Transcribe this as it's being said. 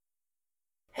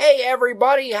Hey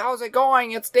everybody, how's it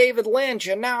going? It's David Lynch,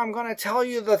 and now I'm going to tell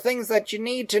you the things that you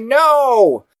need to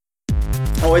know.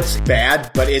 Oh, it's bad,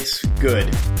 but it's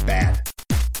good. Bad.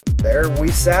 There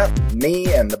we sat,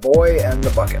 me and the boy and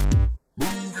the bucket.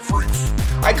 Movie freaks.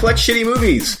 I collect shitty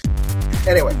movies.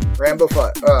 Anyway, Rambo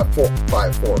 5,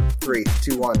 4, 3,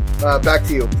 2, 1. Back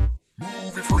to you.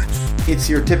 Movie freaks. It's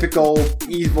your typical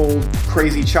evil,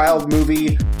 crazy child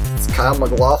movie. It's Kyle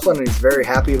MacLachlan, and he's very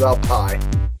happy about pie.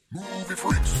 Movie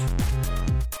freaks.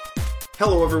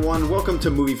 Hello, everyone. Welcome to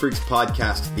Movie Freaks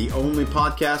Podcast, the only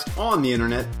podcast on the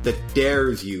internet that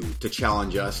dares you to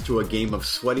challenge us to a game of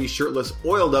sweaty, shirtless,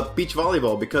 oiled-up beach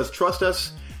volleyball, because, trust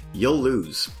us, you'll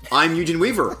lose. I'm Eugene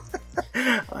Weaver.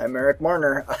 I'm Eric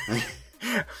Marner.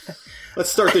 Let's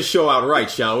start this show out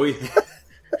right, shall we?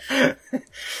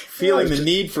 Feeling the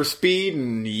need for speed,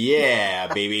 and yeah,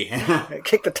 baby.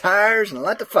 Kick the tires and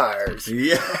light the fires.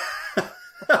 Yeah.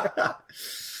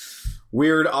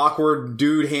 Weird, awkward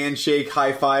dude handshake,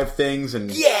 high five things,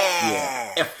 and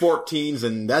Yeah! F-14s,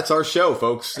 and that's our show,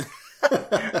 folks.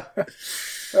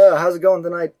 How's it going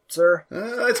tonight, sir?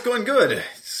 It's going good.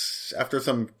 It's after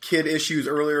some kid issues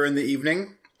earlier in the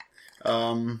evening,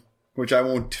 which I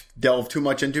won't delve too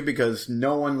much into because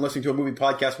no one listening to a movie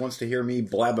podcast wants to hear me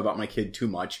blab about my kid too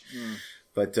much.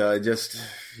 But yeah.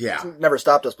 It's never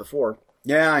stopped us before.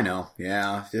 Yeah, I know.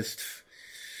 Yeah,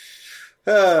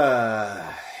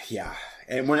 yeah.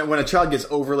 And when a child gets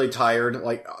overly tired,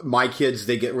 like my kids,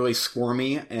 they get really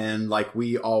squirmy, and like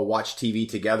we all watch TV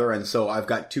together, and so I've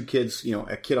got two kids,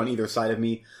 a kid on either side of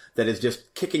me that is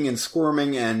just kicking and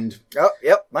squirming, and Oh,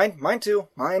 yep, mine too.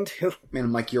 and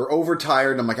I'm like, you're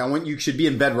overtired. I'm like, you should be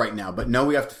in bed right now, but no,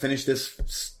 we have to finish this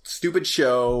stupid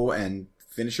show and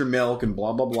finish your milk and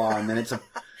blah blah blah, and then it's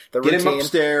The get routine. him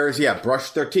upstairs,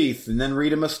 brush their teeth, and then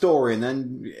read him a story, and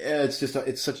then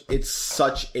it's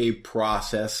such a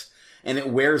process, and it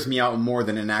wears me out more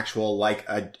than an actual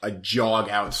a jog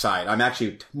outside. I'm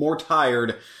actually more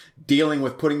tired dealing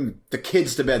with putting the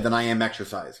kids to bed than I am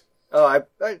exercise. Oh, I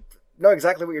know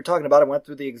exactly what you're talking about. I went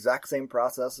through the exact same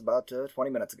process about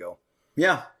 20 minutes ago.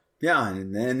 Yeah,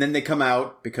 and then they come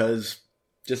out because.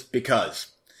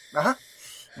 Uh-huh.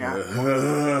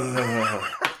 Yeah.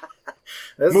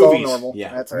 This Movies. is all normal.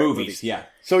 Yeah, That's all right. movies. Yeah.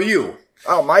 So you.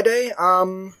 Oh, my day?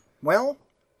 Well,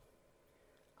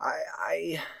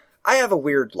 I have a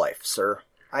weird life, sir.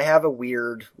 I have a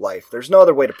weird life. There's no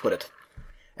other way to put it.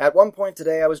 At one point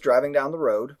today, I was driving down the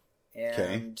road,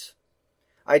 and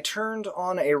I turned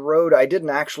on a road I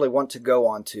didn't actually want to go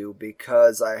onto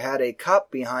because I had a cop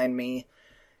behind me,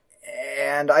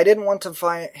 and I didn't want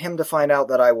him to find out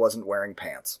that I wasn't wearing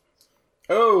pants.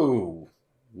 Oh.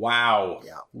 Wow.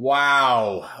 Yeah.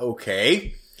 Wow.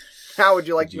 Okay. How would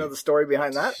you like to know the story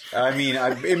behind that? I mean,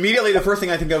 immediately the first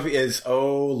thing I think of is,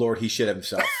 oh, Lord, he shit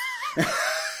himself.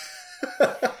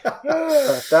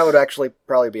 That would actually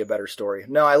probably be a better story.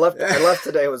 No, I left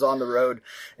today, was on the road,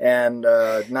 and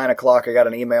 9 o'clock I got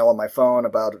an email on my phone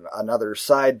about another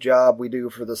side job we do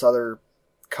for this other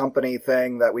company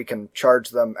thing that we can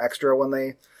charge them extra when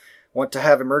they want to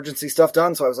have emergency stuff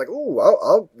done. So I was like,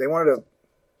 ooh, they wanted to...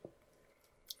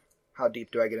 How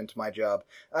deep do I get into my job?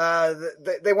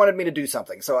 They wanted me to do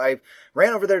something. So I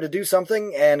ran over there to do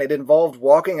something, and it involved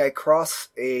walking across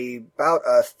about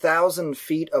 1,000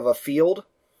 feet of a field.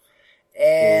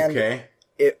 And Okay.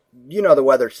 The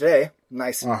weather today,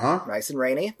 nice and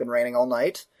rainy, been raining all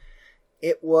night.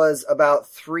 It was about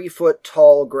 3 foot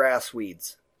tall grass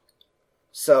weeds.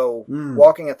 So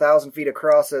walking 1,000 feet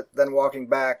across it, then walking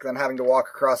back, then having to walk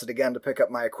across it again to pick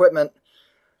up my equipment.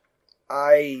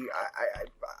 I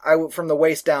from the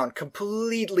waist down,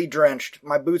 completely drenched.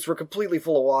 My boots were completely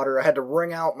full of water. I had to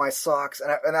wring out my socks, and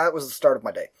that was the start of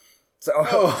my day. So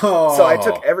I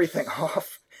took everything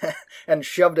off and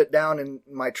shoved it down in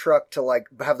my truck to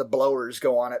have the blowers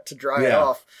go on it to dry it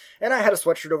off. And I had a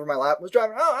sweatshirt over my lap. Was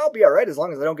driving. Oh, I'll be all right as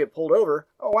long as I don't get pulled over.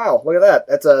 Oh wow, look at that.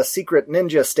 That's a secret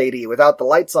ninja statey without the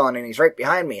lights on, and he's right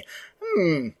behind me.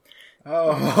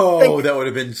 That would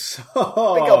have been so...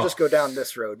 I think I'll just go down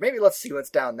this road. Maybe let's see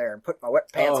what's down there and put my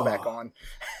wet pants back on.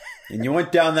 And you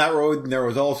went down that road, and there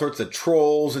was all sorts of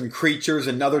trolls and creatures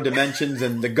and other dimensions,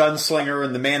 and the gunslinger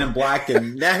and the man in black,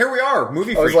 and now here we are,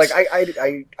 movie freaks. I was like,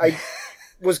 I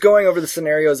was going over the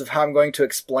scenarios of how I'm going to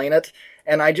explain it,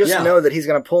 and I just know that he's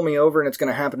going to pull me over, and it's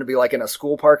going to happen to be in a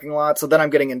school parking lot, so then I'm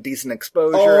getting indecent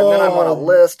exposure, and then I'm on a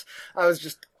list. I was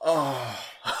just...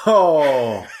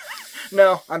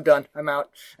 No, I'm done. I'm out.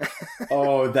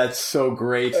 Oh, that's so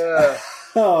great.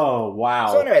 Oh, wow.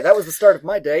 So anyway, that was the start of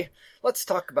my day. Let's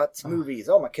talk about some movies.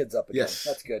 Oh, my kid's up again. Yes.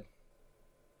 That's good.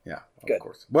 Yeah, Good. of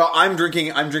course. Well, I'm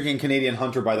drinking Canadian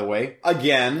Hunter, by the way.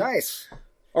 Again. Nice.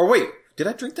 Or wait, Did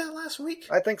I drink that last week?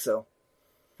 I think so.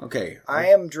 Okay. I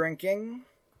am drinking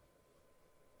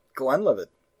Glenlivet.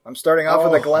 I'm starting off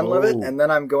with a Glenlivet, and then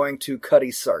I'm going to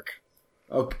Cutty Sark.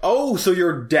 Okay. Oh, so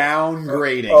you're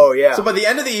downgrading. Oh, yeah. So by the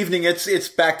end of the evening, it's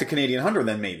back to Canadian 100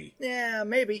 then, maybe. Yeah,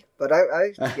 maybe. But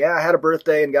I had a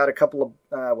birthday and got a couple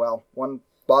of, one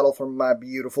bottle from my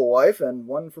beautiful wife and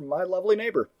one from my lovely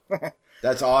neighbor.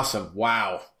 That's awesome.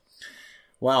 Wow.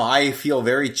 Wow, I feel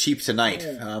very cheap tonight.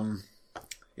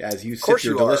 Yeah. As you sip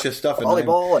your delicious stuff.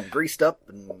 Volleyball and greased up,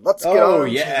 and let's get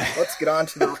on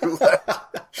to the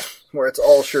roulette, where it's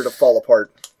all sure to fall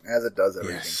apart, as it does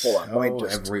everything. Yes. Hold on, let me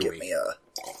just get me a...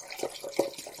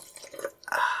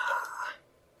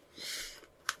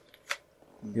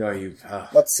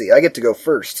 Let's see, I get to go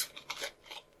first.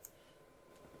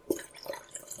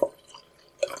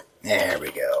 There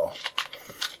we go.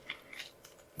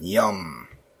 Yum.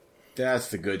 That's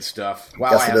the good stuff.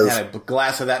 Wow, I haven't had a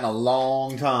glass of that in a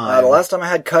long time. The last time I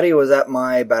had Cutty was at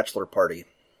my bachelor party.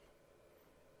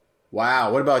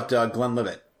 Wow, what about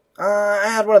Glenlivet? I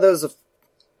had one of those a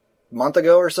month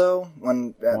ago or so,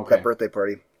 at that birthday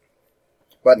party.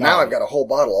 But now I've got a whole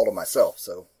bottle all to myself,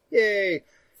 so yay!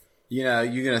 You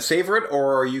going to savor it,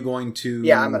 or are you going to...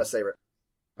 Yeah, I'm going to savor it.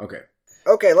 Okay.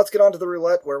 Okay, let's get on to the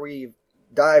roulette, where we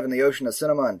dive in the ocean of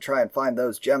cinema and try and find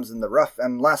those gems in the rough.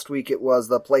 And last week it was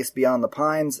The Place Beyond the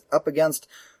Pines up against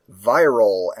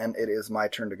Viral, and it is my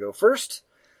turn to go first.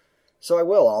 So I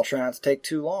will. I'll try not to take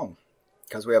too long,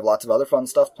 because we have lots of other fun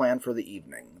stuff planned for the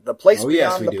evening. The Place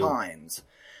Beyond the Pines.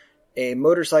 A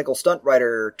motorcycle stunt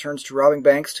rider turns to robbing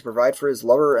banks to provide for his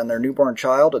lover and their newborn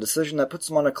child, a decision that puts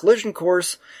him on a collision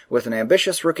course with an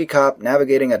ambitious rookie cop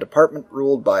navigating a department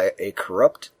ruled by a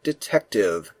corrupt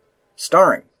detective.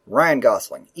 Starring Ryan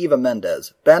Gosling, Eva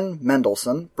Mendes, Ben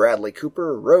Mendelsohn, Bradley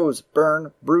Cooper, Rose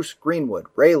Byrne, Bruce Greenwood,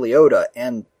 Ray Liotta,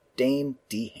 and Dane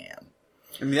DeHaan.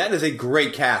 I mean, that is a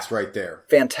great cast right there.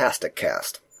 Fantastic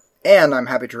cast. And I'm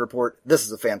happy to report this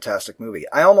is a fantastic movie.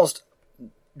 I almost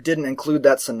didn't include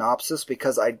that synopsis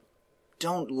because I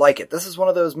don't like it. This is one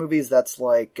of those movies that's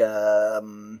like, I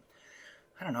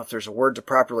don't know if there's a word to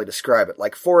properly describe it,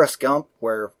 like Forrest Gump,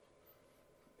 where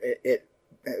it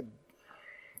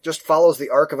just follows the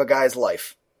arc of a guy's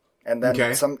life, and then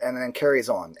and then carries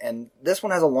on. And this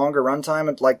one has a longer runtime,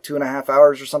 at like 2.5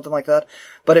 hours or something like that.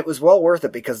 But it was well worth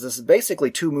it because this is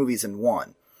basically 2 movies in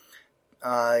one.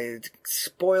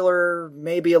 Spoiler,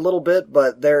 maybe a little bit,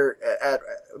 but they're at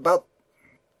about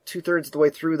 2/3 of the way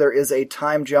through. There is a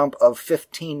time jump of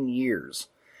 15 years,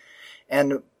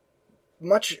 and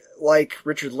much like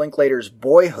Richard Linklater's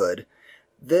Boyhood,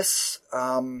 this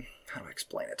how do I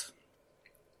explain it?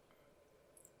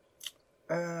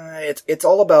 It's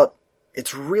all about,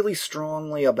 it's really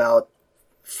strongly about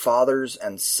fathers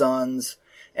and sons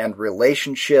and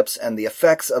relationships and the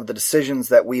effects of the decisions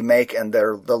that we make and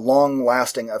the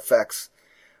long-lasting effects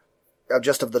of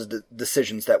the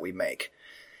decisions that we make.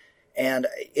 And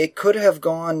it could have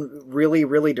gone really,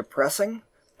 really depressing,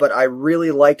 but I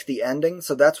really liked the ending,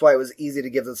 so that's why it was easy to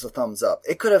give this a thumbs up.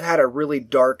 It could have had a really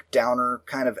dark, downer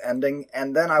kind of ending,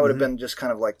 and then I would have been just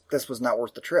kind of like, this was not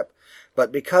worth the trip.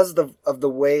 But because of the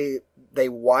way they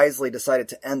wisely decided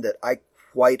to end it, I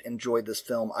quite enjoyed this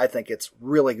film. I think it's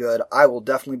really good. I will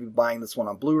definitely be buying this one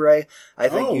on Blu-ray. I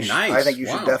think you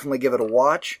should definitely give it a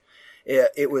watch.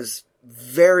 It was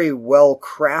very well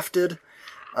crafted.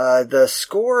 The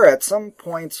score at some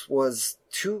points was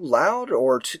too loud,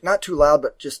 or not too loud,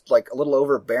 but just like a little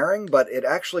overbearing, but it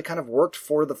actually kind of worked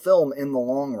for the film in the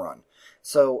long run.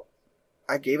 So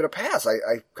I gave it a pass.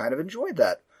 I kind of enjoyed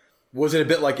that. Was it a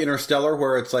bit like Interstellar,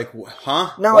 where it's like, huh?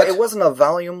 No, what? It wasn't a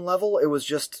volume level. It was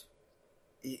just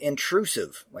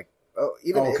intrusive. Like,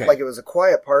 like it was a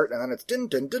quiet part, and then it's din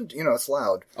din din. It's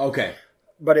loud. Okay.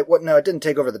 But it didn't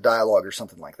take over the dialogue or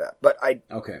something like that. But I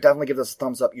definitely give this a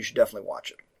thumbs up. You should definitely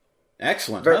watch it.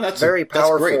 Excellent. Very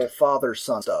powerful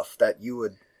father-son stuff that you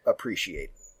would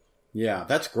appreciate. Yeah,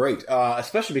 that's great.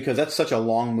 Especially because that's such a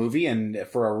long movie, and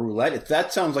for a roulette,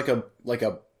 that sounds like a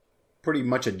pretty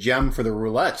much a gem for the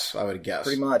roulettes, I would guess.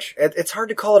 Pretty much. It's hard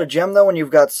to call it a gem, though, when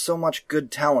you've got so much good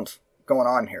talent going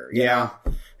on here. You know?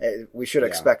 We should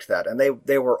expect that. And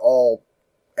they were all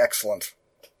excellent.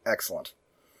 Excellent.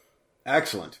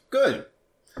 Excellent. Good.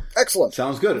 Excellent.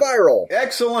 Sounds good. Viral.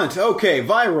 Excellent. Okay,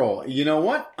 Viral. You know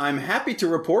what? I'm happy to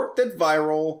report that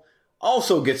Viral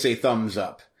also gets a thumbs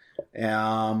up.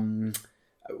 As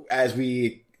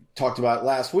we talked about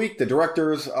last week, the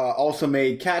directors also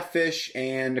made Catfish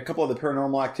and a couple of the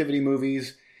Paranormal Activity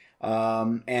movies.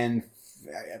 And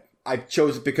I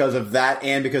chose it because of that,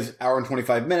 and because hour and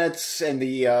 25 minutes, and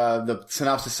the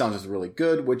synopsis sounds really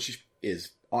good, which is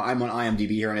I'm on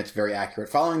IMDb here, and it's very accurate.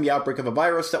 Following the outbreak of a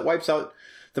virus that wipes out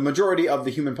the majority of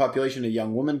the human population, a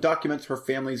young woman documents her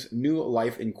family's new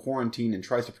life in quarantine and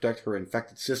tries to protect her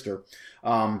infected sister.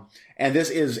 And this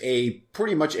is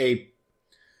pretty much a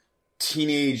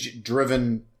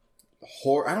teenage-driven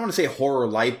horror. I don't want to say horror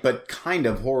light, but kind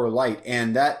of horror light.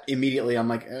 And that immediately I'm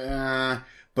like,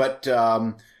 but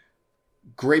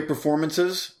great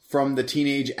performances from the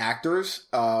teenage actors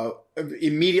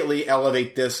immediately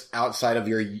elevate this outside of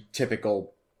your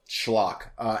typical schlock.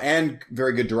 And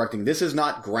very good directing. This is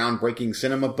not groundbreaking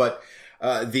cinema, but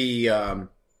the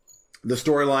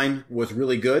storyline was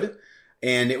really good,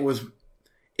 and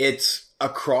it's a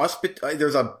cross.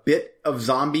 There's a bit of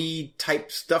zombie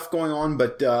type stuff going on,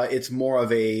 but it's more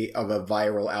of a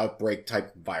viral outbreak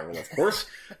type. Viral, of course,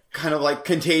 kind of like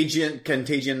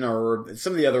Contagion, or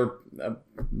some of the other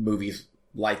movies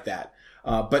like that.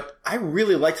 But I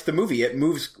really liked the movie. It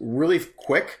moves really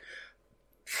quick.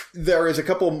 There is a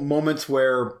couple moments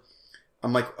where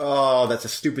I'm like, oh, that's a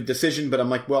stupid decision. But I'm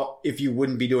like, well, if you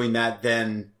wouldn't be doing that,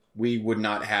 then we would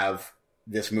not have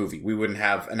this movie. We wouldn't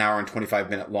have an hour and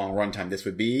 25-minute long runtime. This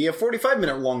would be a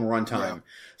 45-minute long runtime. Yeah.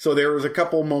 So there was a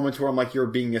couple moments where I'm like, you're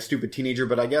being a stupid teenager,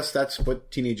 but I guess that's what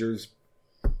teenagers,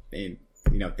 they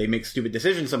make stupid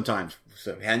decisions sometimes.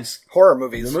 So hence horror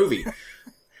movies. The movie.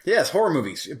 Yes, horror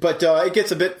movies. But it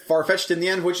gets a bit far-fetched in the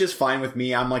end, which is fine with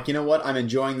me. I'm like, you know what? I'm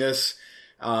enjoying this.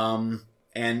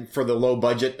 And for the low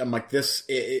budget, I'm like,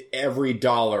 every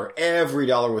dollar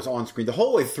was on screen. The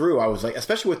whole way through, I was like,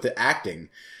 especially with the acting,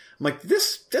 I'm like,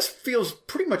 this feels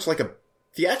pretty much like a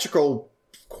theatrical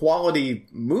quality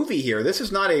movie here. This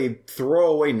is not a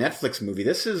throwaway Netflix movie.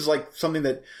 This is like something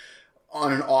that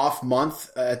on an off month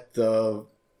at the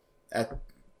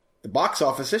box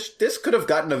office, this could have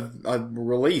gotten a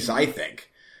release, I think.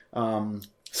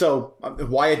 So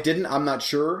why it didn't, I'm not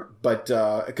sure, but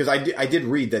because I did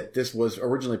read that this was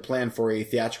originally planned for a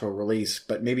theatrical release,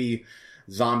 but maybe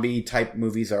zombie type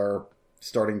movies are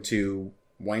starting to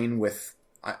wane with.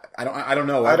 I don't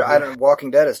know.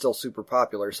 Walking Dead is still super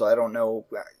popular, so I don't know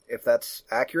if that's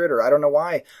accurate, or I don't know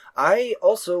why. I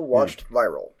also watched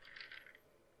Viral.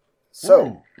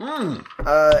 So,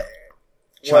 well,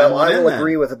 I will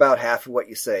agree with about half of what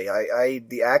you say.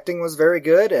 The acting was very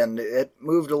good, and it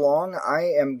moved along.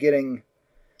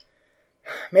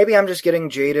 Maybe I'm just getting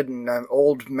jaded and I'm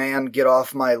old man, get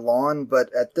off my lawn,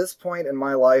 but at this point in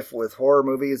my life with horror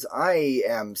movies, I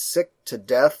am sick to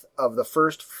death of the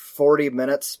first 40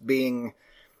 minutes being,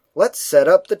 let's set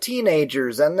up the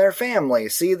teenagers and their family,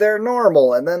 see they're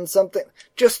normal, and then something,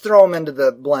 just throw them into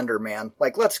the blender, man.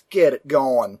 Like, let's get it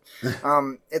going.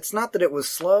 It's not that it was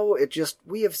slow,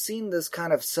 we have seen this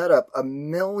kind of setup a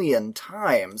million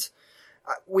times.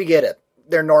 We get it.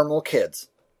 They're normal kids.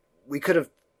 We could have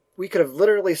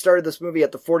literally started this movie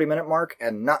at the 40-minute mark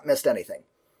and not missed anything.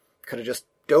 Could have just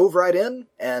dove right in,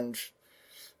 and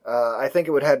I think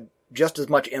it would have had just as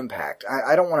much impact.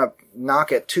 I don't want to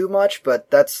knock it too much, but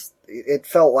it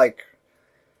felt like,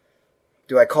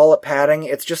 do I call it padding?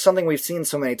 It's just something we've seen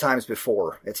so many times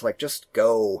before. It's like, just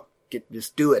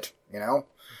just do it, you know?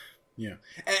 Yeah.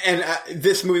 And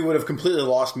this movie would have completely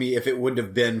lost me if it wouldn't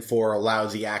have been for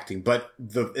lousy acting, but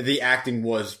the acting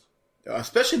was,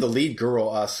 especially the lead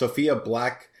girl, Sophia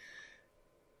Black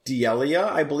D'Elia,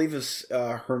 I believe is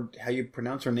her, how you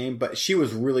pronounce her name, but she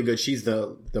was really good. She's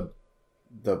the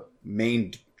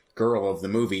main girl of the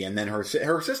movie, and then her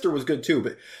sister was good too.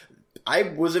 But I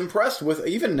was impressed with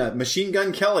even Machine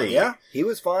Gun Kelly. Yeah, he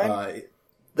was fine.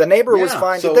 The neighbor was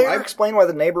fine. Did they ever explain why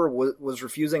the neighbor was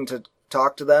refusing to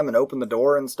talk to them and open the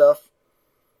door and stuff?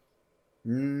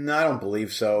 No, I don't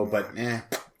believe so, but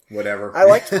whatever. I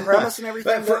liked the premise and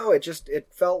everything, though. It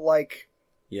felt like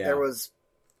there was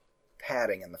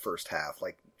padding in the first half.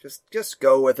 Like, just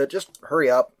go with it. Just hurry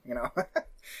up, you know?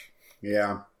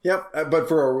 Yeah. Yep. But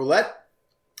for a roulette,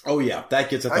 that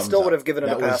gets a thumbs up. I still would have given it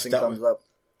a passing thumbs up.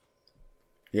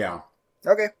 Yeah.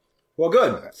 Okay. Well,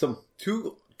 good. So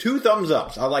two thumbs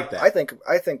ups. I like that. I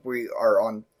think we are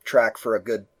on track for a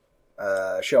good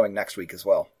showing next week as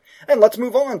well. And let's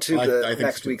move on to the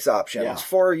next week's options. Yeah.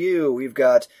 For you, we've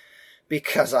got,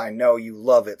 because I know you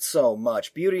love it so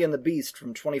much, Beauty and the Beast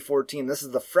from 2014. This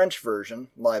is the French version,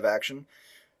 live action.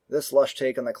 This lush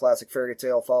take on the classic fairy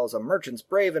tale follows a merchant's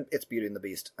brave and it's Beauty and the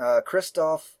Beast.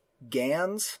 Christophe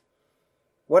Gans?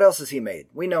 What else has he made?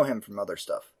 We know him from other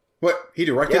stuff. What? He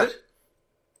directed it?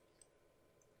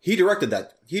 He directed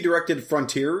that. He directed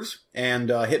Frontiers and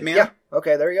Hitman? Yeah.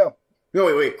 Okay, there you go. No,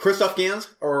 wait. Christophe Gans?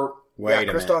 Or wait a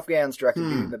minute. Christophe Gans directed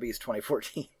Beauty and the Beast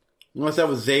 2014. Unless that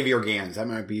was Xavier Gans. That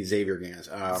might be Xavier Gans.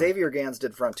 Xavier Gans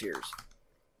did Frontiers.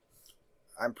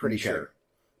 I'm pretty sure.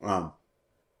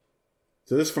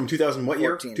 So this is from 2000, what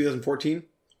year? 14. 2014?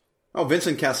 Oh,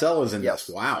 Vincent Cassel is in this.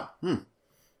 Wow.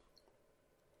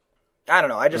 I don't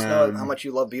know. I just know how much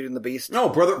you love Beauty and the Beast. No,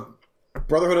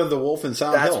 Brotherhood of the Wolf and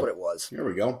Silent Hill. That's what it was. Here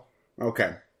we go.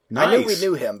 Okay. Nice. I knew we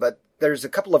knew him, but there's a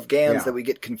couple of Gans that we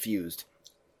get confused.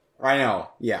 I know.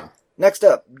 Yeah. Next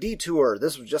up, Detour.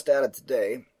 This was just added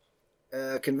today.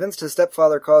 Convinced his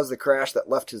stepfather caused the crash that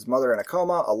left his mother in a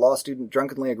coma, a law student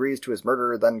drunkenly agrees to his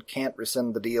murder, then can't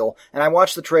rescind the deal. And I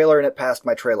watched the trailer, and it passed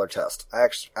my trailer test. I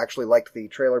actually liked the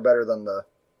trailer better than the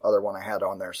other one I had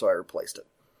on there, so I replaced it.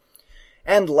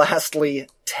 And lastly,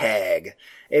 Tag.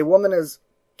 A woman is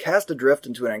cast adrift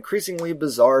into an increasingly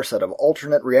bizarre set of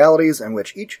alternate realities in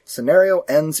which each scenario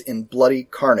ends in bloody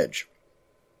carnage.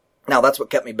 Now, that's what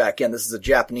kept me back in. This is a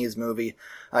Japanese movie.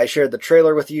 I shared the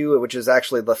trailer with you, which is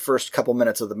actually the first couple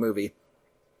minutes of the movie.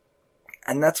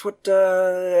 And that's what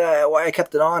why I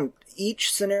kept it on.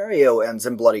 Each scenario ends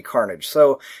in bloody carnage.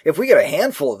 So if we get a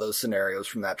handful of those scenarios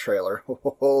from that trailer,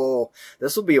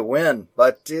 this will be a win.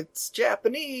 But it's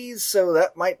Japanese, so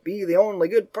that might be the only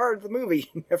good part of the movie.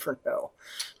 You never know.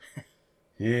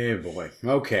 Yeah, boy.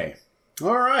 Okay.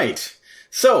 All right.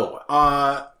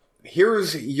 So,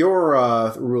 here's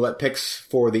your roulette picks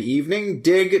for the evening.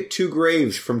 Dig Two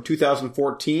Graves from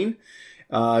 2014.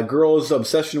 Girl's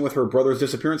obsession with her brother's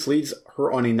disappearance leads her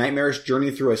on a nightmarish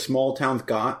journey through a small town's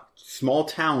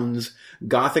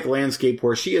gothic landscape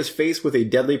where she is faced with a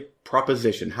deadly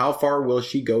proposition. How far will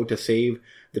she go to save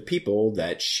the people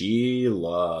that she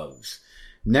loves?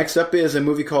 Next up is a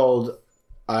movie called,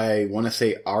 I want to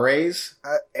say, Ares.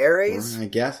 Ares? I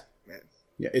guess.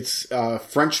 Yeah, it's a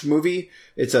French movie.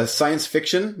 It's a science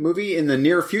fiction movie. In the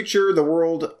near future, the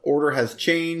world order has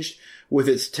changed. With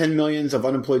its 10 millions of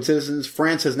unemployed citizens,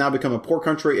 France has now become a poor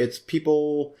country. Its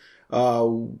people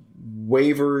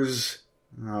wavers.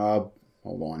 Hold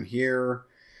on here.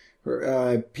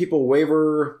 People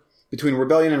waver between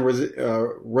rebellion and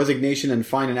resignation and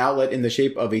find an outlet in the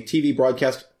shape of a TV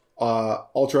broadcast.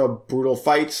 Ultra brutal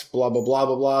fights. Blah blah blah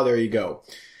blah blah. There you go.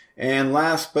 And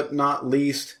last but not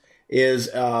least is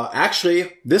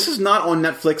actually this is not on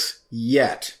Netflix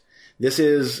yet. This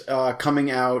is coming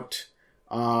out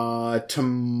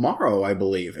tomorrow, I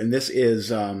believe. And this is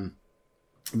the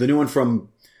new one from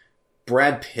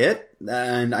Brad Pitt,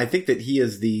 and I think that he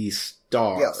is the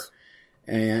star. Yes.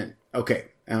 And okay,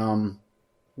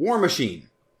 War Machine.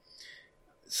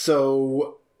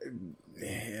 So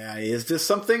is this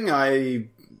something? I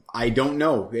don't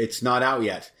know. It's not out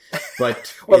yet.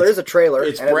 But well, there is a trailer,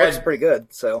 and Brad, it looks pretty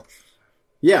good. So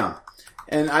yeah.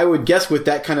 And I would guess with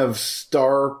that kind of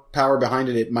star power behind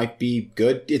it, it might be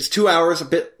good. It's 2 hours, a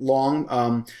bit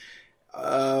long.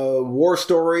 War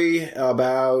story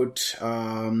about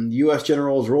U.S.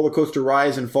 generals' roller coaster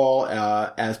rise and fall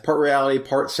as part reality,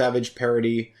 part savage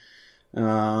parody.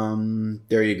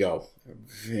 There you go.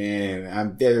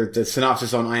 The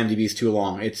synopsis on IMDb is too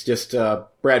long. It's just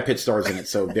Brad Pitt stars in it,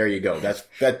 so there you go. That's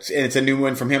and it's a new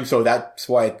one from him, so that's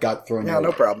why it got thrown out.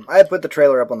 No problem. I put the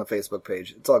trailer up on the Facebook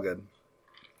page. It's all good.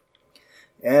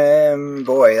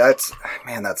 Boy, that's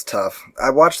tough. I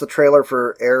watched the trailer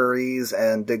for Ares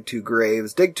and Dig Two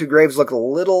Graves. Dig Two Graves look a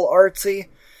little artsy.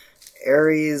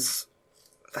 Ares,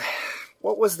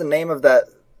 what was the name of that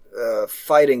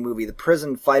fighting movie? The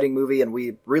prison fighting movie, and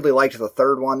we really liked the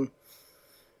third one.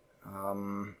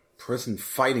 Prison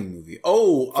fighting movie.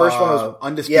 Oh, first one was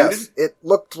Undisputed? Yes, it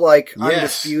looked like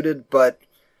Undisputed, but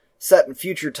set in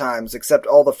future times, except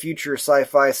all the future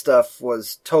sci-fi stuff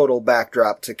was total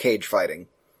backdrop to cage fighting.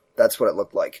 That's what it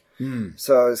looked like.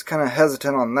 So I was kind of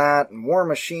hesitant on that. And War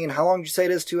Machine, how long did you say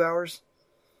it is? 2 hours?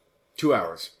 2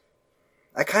 hours.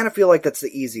 I kind of feel like that's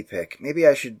the easy pick. Maybe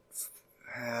I should...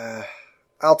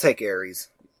 I'll take Ares.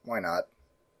 Why not?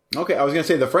 Okay, I was going to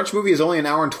say, the French movie is only an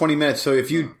hour and 20 minutes, so if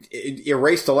you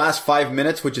erase the last 5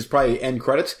 minutes, which is probably end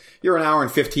credits, you're an hour and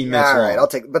 15 minutes long. All right, I'll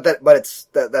take it. But that's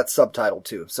subtitled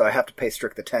too, so I have to pay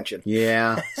strict attention.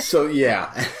 Yeah, so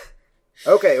yeah.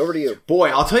 Okay, over to you. Boy,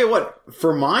 I'll tell you what,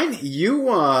 for mine, you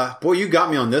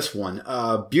got me on this one.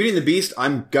 Beauty and the Beast,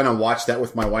 I'm going to watch that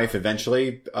with my wife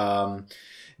eventually.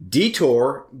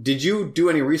 Detour, did you do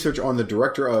any research on the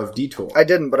director of Detour? I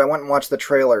didn't, but I went and watched the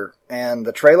trailer, and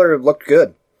the trailer looked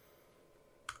good.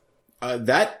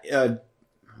 Netflix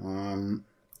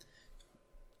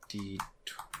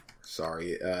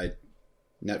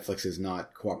is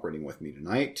not cooperating with me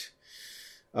tonight.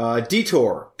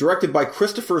 Detour, directed by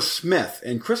Christopher Smith,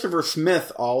 and Christopher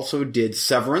Smith also did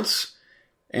Severance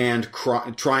and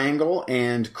Triangle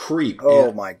and Creep.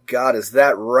 Oh my God, is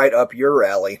that right up your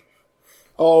alley?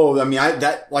 Oh, I mean,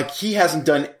 he hasn't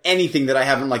done anything that I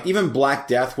haven't liked. Even Black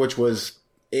Death, which was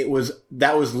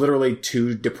that was literally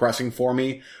too depressing for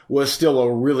me. Was still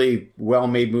a really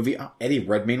well-made movie. Oh, Eddie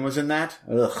Redmayne was in that.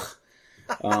 Ugh.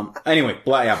 Anyway,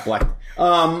 Black.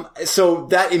 So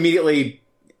that immediately,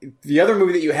 the other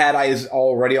movie that you had is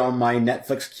already on my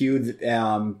Netflix queue.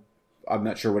 I'm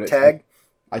not sure what it. Tag.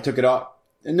 I took it off.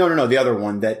 No, the other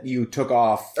one that you took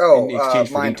off in exchange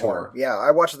for Mindhorn. Detour. Yeah,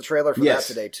 I watched the trailer for that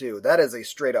today too. That is a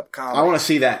straight up comedy. I want to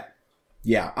see that.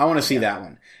 Yeah, I want to see that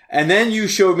one. And then you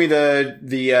showed me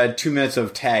the 2 minutes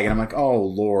of Tag, and I'm like, oh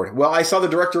Lord. Well, I saw the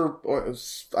director.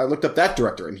 I looked up that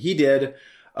director, and he did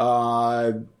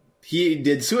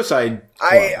Suicide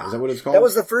Club. Is that what it's called? That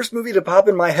was the first movie to pop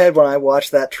in my head when I watched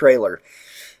that trailer.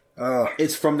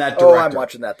 It's from that director. Oh, I'm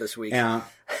watching that this week. Yeah.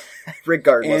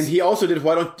 Regardless. And he also did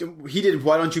Why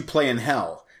Don't You Play in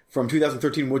Hell from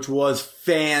 2013, which was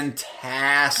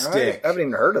fantastic. I haven't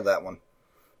even heard of that one.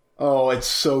 Oh, it's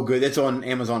so good. It's on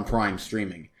Amazon Prime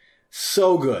streaming.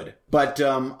 So good. But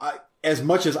as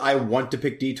much as I want to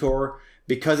pick Detour,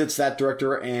 because it's that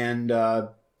director and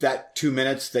that 2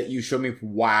 minutes that you showed me,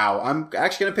 wow, I'm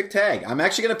actually going to pick Tag. I'm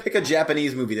actually going to pick a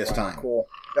Japanese movie this time. Cool.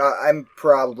 I'm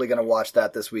probably going to watch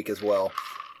that this week as well.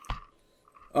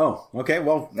 Oh, okay.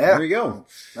 Well, there you go.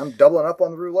 I'm doubling up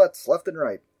on the roulettes left and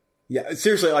right. Yeah,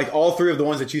 seriously, like all three of the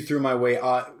ones that you threw my way,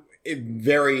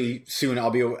 very soon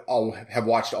I'll have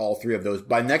watched all three of those.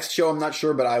 By next show, I'm not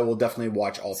sure, but I will definitely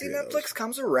watch all three of those. Netflix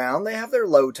comes around, they have their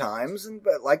low times,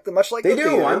 but much like they the do.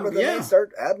 Theater, but then they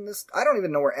start adding this. I don't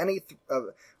even know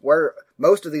where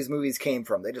most of these movies came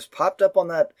from. They just popped up on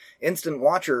that Instant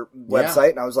Watcher website,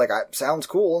 and I was like, sounds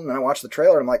cool. And then I watched the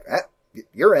trailer, and I'm like,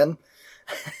 you're in.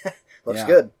 Looks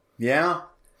good. Yeah.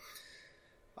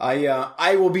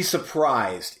 I will be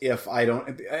surprised if I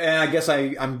don't, and I guess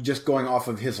I'm just going off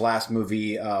of his last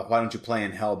movie, Why Don't You Play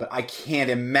in Hell, but I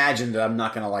can't imagine that I'm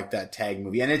not going to like that Tag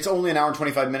movie. And it's only an hour and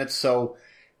 25 minutes, so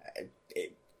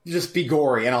just be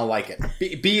gory and I'll like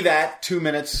it. Be that 2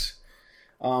 minutes.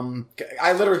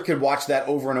 I literally could watch that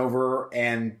over and over,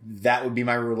 and that would be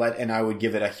my roulette, and I would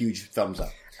give it a huge thumbs up.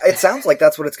 It sounds like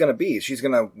that's what it's going to be. She's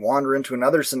going to wander into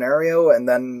another scenario, and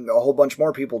then a whole bunch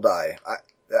more people die.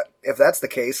 If that's the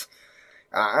case,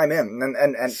 I'm in.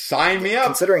 And sign me up.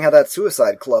 Considering how that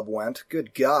Suicide Club went,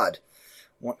 good God.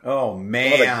 Oh,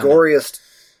 man. One of the goriest...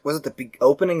 Was it the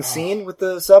opening scene with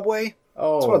the subway?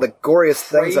 Oh, it's one of the goriest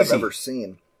things I've ever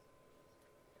seen.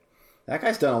 That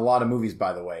guy's done a lot of movies,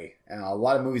 by the way. And a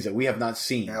lot of movies that we have not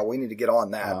seen. Now, we need to get on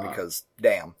that because,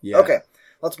 damn. Yeah. Okay,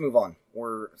 let's move on.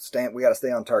 We got to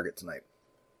stay on target tonight.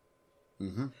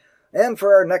 Mm-hmm. And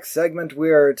for our next segment,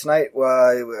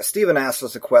 Stephen asked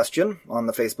us a question on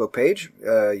the Facebook page.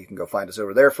 You can go find us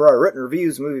over there for our written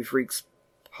reviews, Movie Freaks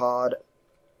Pod.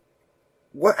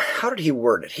 How did he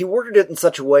word it? He worded it in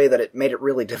such a way that it made it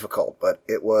really difficult, but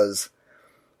it was,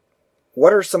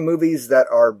 what are some movies that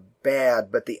are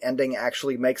bad, but the ending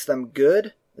actually makes them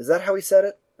good? Is that how he said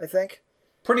it, I think?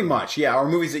 Pretty much, yeah. Or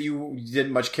movies that you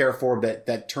didn't much care for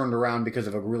that turned around because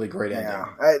of a really great ending. Yeah,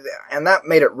 and that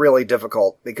made it really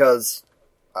difficult because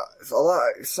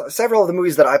several of the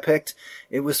movies that I picked,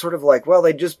 it was sort of like, well,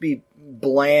 they'd just be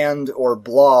bland or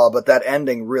blah, but that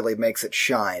ending really makes it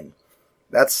shine.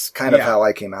 That's kind of how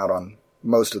I came out on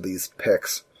most of these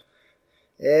picks.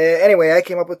 Anyway, I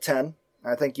came up with 10.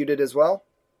 I think you did as well?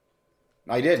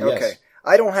 I did, yes. Okay.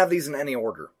 I don't have these in any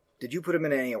order. Did you put them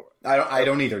in any order? I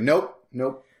don't either. Nope.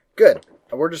 Good.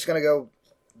 We're just going to go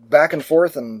back and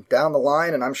forth and down the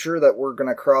line, and I'm sure that we're going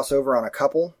to cross over on a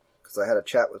couple, because I had a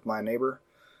chat with my neighbor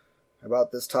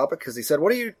about this topic, because he said,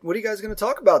 what are you guys going to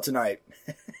talk about tonight?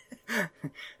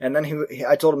 And then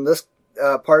I told him this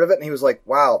part of it, and he was like,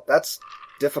 wow, that's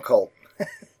difficult.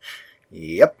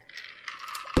 Yep.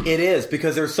 It is,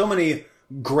 because there's so many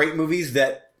great movies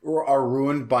that are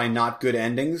ruined by not good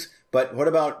endings. But what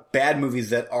about bad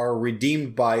movies that are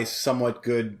redeemed by somewhat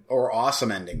good or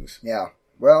awesome endings? Yeah.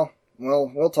 Well,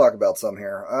 we'll talk about some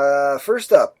here.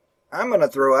 First up, I'm going to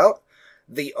throw out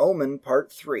The Omen Part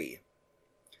 3.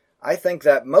 I think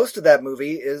that most of that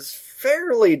movie is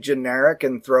fairly generic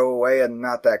and throwaway and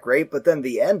not that great, but then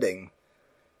the ending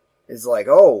is like,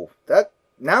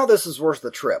 now this is worth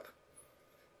the trip.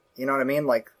 You know what I mean?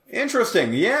 Like,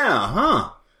 interesting. Yeah, huh.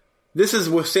 This is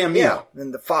with Sam Neill. Yeah,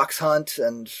 and the fox hunt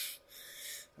and...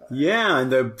 Yeah,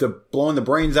 and the blowing the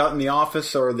brains out in the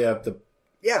office, or the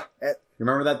yeah.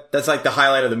 Remember that? That's like the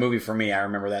highlight of the movie for me. I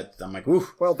remember that. I'm like,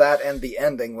 oof. Well, that and the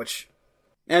ending, which...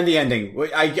 And the ending.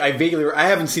 I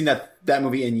haven't seen that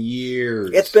movie in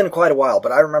years. It's been quite a while,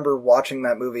 but I remember watching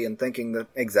that movie and thinking the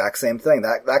exact same thing.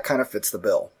 That kind of fits the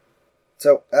bill.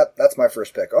 So, that's my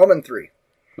first pick. Omen 3.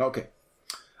 Okay.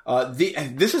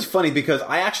 This is funny because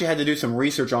I actually had to do some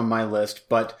research on my list,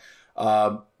 but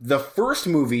The first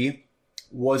movie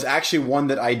was actually one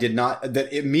that that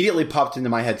immediately popped into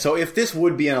my head. So if this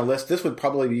would be on a list, this would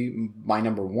probably be my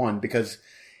number one because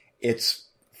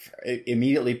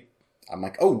immediately I'm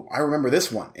like, oh, I remember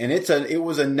this one. And it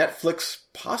was a Netflix,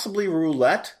 possibly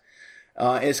roulette.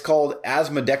 It's called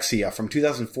Asmodexia from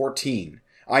 2014.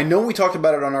 I know we talked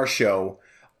about it on our show,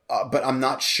 but I'm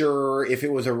not sure if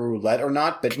it was a roulette or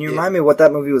not. But can you remind me what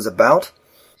that movie was about?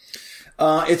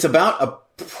 It's about a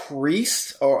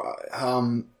priest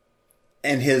and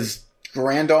his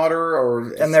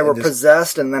granddaughter, and they were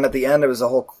possessed, and then at the end it was a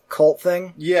whole cult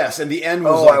thing. Yes, and the end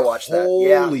was I watched that.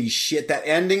 Holy shit! That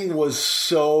ending was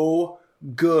so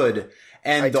good,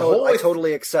 and I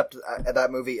totally accept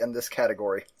that movie in this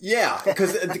category. Yeah,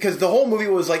 because the whole movie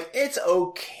was like it's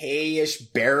okay-ish,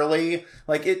 barely.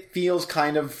 Like it feels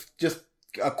kind of just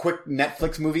a quick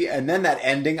Netflix movie, and then that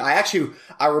ending. I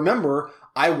remember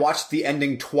I watched the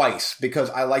ending twice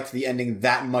because I liked the ending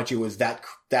that much. It was that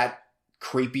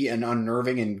creepy and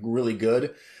unnerving and really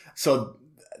good. So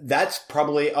that's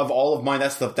probably, of all of mine,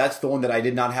 that's the one that I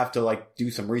did not have to like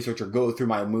do some research or go through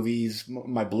my movies,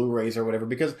 my Blu-rays or whatever,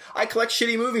 because I collect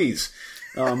shitty movies.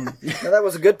 No, that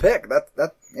was a good pick.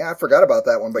 I forgot about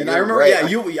that one. But I remember, right.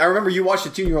 I remember you watched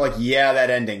it too, and you were like, "Yeah, that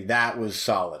ending, that was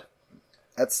solid."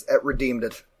 It redeemed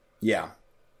it. Yeah.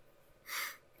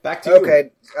 Back to you.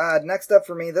 Okay, next up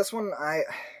for me, this one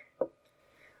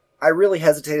I really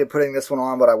hesitated putting this one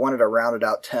on, but I wanted to round it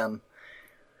out 10.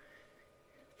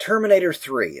 Terminator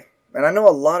 3. And I know a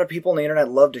lot of people on the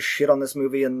internet love to shit on this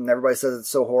movie, and everybody says it's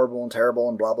so horrible and terrible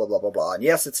and blah, blah, blah, blah, blah. And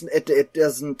yes, it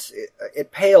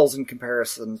pales in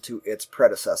comparison to its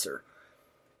predecessor.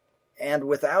 And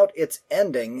without its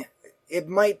ending, it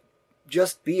might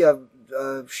just be a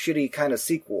shitty kind of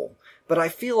sequel. But I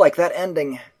feel like that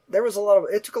ending,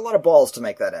 it took a lot of balls to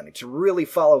make that ending, to really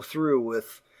follow through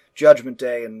with Judgment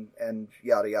Day and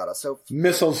yada yada. So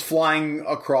missiles flying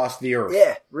across the earth.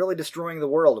 Yeah, really destroying the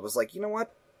world. It was like, you know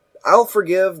what? I'll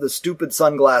forgive the stupid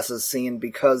sunglasses scene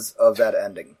because of that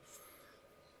ending.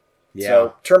 Yeah.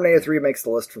 So Terminator 3 makes the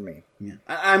list for me. Yeah.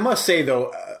 I must say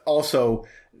though, also,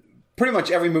 pretty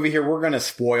much every movie here we're going to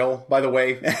spoil, by the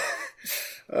way.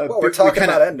 Well, we're talking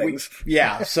about endings.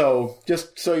 Yeah, so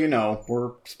just so you know,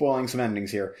 we're spoiling some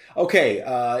endings here. Okay,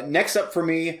 next up for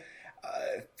me,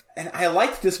 and I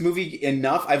liked this movie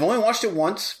enough. I've only watched it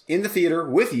once in the theater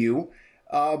with you,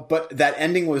 but that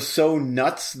ending was so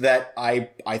nuts that I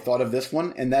thought of this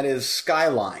one, and that is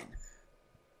Skyline.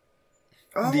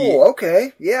 Oh,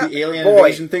 okay. Yeah. The alien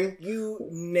invasion thing? You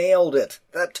nailed it.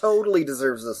 That totally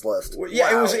deserves this list.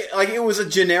 Yeah, wow. It was a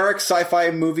generic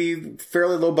sci-fi movie,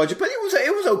 fairly low budget, but it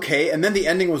was okay. And then the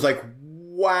ending was like,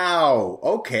 wow,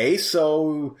 okay,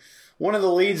 so one of the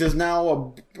leads is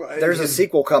now There's a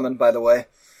sequel coming, by the way.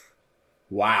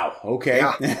 Wow, okay.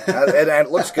 Yeah, and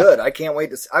it looks good. I can't wait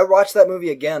to see. I watched that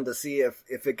movie again to see if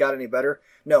it got any better.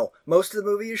 No, most of the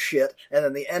movie is shit, and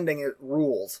then the ending, it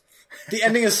rules. The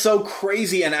ending is so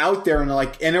crazy and out there and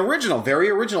original, very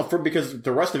original because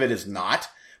the rest of it is not.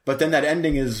 But then that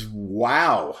ending is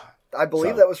wow. I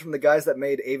believe that was from the guys that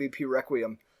made AVP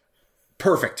Requiem.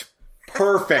 Perfect.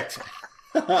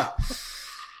 I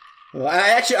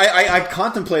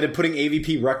contemplated putting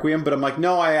AVP Requiem, but I'm like,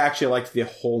 no, I actually liked the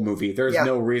whole movie. There's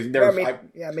no reason.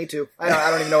 Me too. I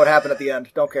don't even know what happened at the end.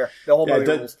 Don't care. The whole movie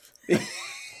rules.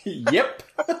 Yep.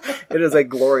 It is a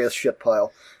glorious shit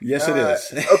pile. Yes, it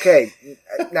is. Okay,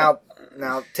 now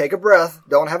take a breath.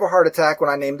 Don't have a heart attack when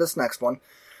I name this next one.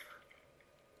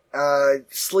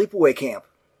 Sleepaway Camp.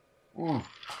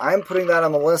 I'm putting that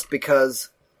on the list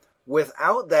because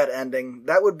without that ending,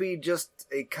 that would be just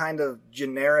a kind of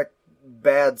generic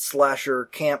bad slasher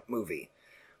camp movie.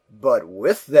 But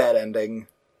with that ending,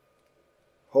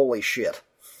 holy shit.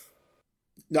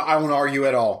 No, I won't argue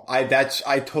at all. I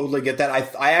totally get that.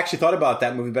 I actually thought about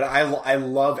that movie, but I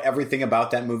love everything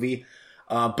about that movie.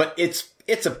 But it's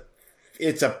a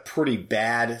pretty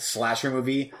bad slasher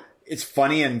movie. It's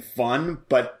funny and fun,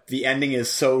 but the ending is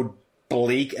so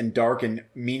bleak and dark and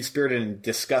mean-spirited and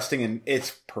disgusting, and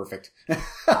it's perfect.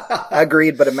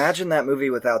 Agreed, but imagine that movie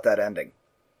without that ending.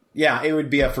 Yeah, it would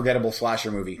be a forgettable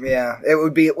slasher movie. Yeah, it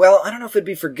would be, well, I don't know if it'd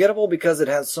be forgettable because it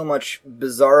has so much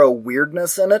bizarro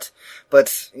weirdness in it,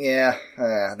 but yeah,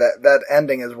 that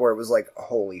ending is where it was like,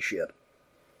 holy shit.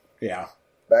 Yeah.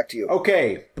 Back to you.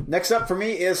 Okay, next up for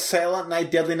me is Silent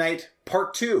Night, Deadly Night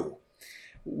Part 2,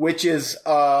 which is,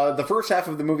 the first half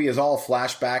of the movie is all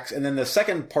flashbacks, and then the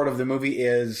second part of the movie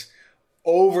is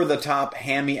over-the-top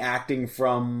hammy acting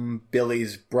from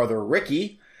Billy's brother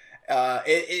Ricky.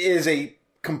 It is a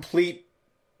complete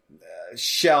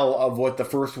shell of what the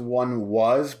first one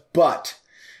was, but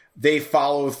they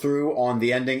follow through on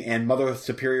the ending, and Mother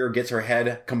Superior gets her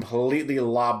head completely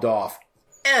lobbed off.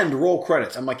 And roll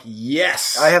credits. I'm like,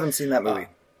 yes! I haven't seen that movie.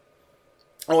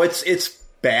 It's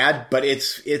bad, but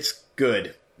it's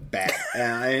good. Bad.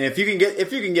 And if you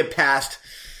can get past,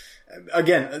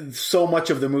 again, so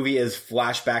much of the movie is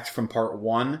flashbacks from part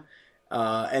 1.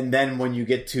 And then when you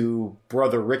get to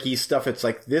Brother Ricky stuff, it's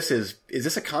like, is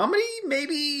this a comedy?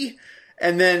 Maybe?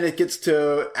 And then it gets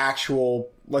to actual,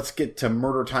 let's get to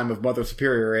Murder Time of Mother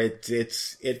Superior.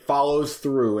 It follows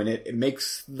through, and it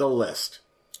makes the list.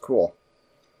 Cool.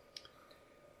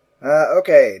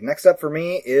 Okay, next up for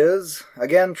me is,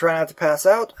 again, try not to pass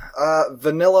out,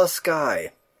 Vanilla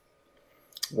Sky.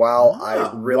 While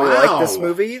I really like this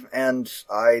movie, and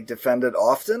I defend it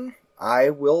often,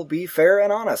 I will be fair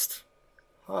and honest.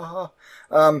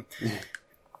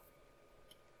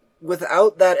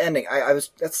 Without that ending,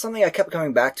 that's something I kept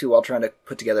coming back to while trying to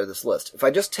put together this list. If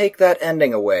I just take that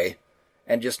ending away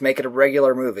and just make it a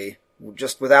regular movie,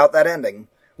 just without that ending,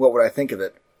 what would I think of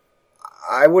it?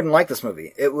 I wouldn't like this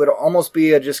movie. It would almost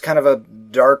be just kind of a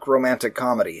dark romantic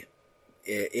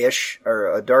comedy-ish,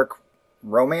 or a dark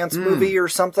romance movie or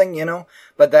something,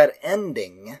 But that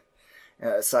ending,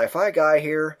 sci-fi guy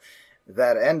here,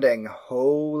 that ending,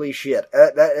 holy shit.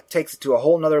 That takes it to a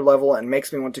whole nother level and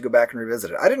makes me want to go back and revisit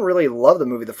it. I didn't really love the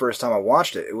movie the first time I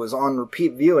watched it. It was on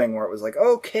repeat viewing where it was like,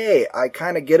 okay, I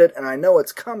kind of get it and I know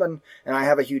it's coming and I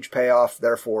have a huge payoff,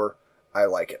 therefore I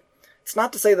like it. It's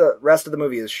not to say the rest of the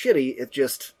movie is shitty, it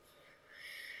just,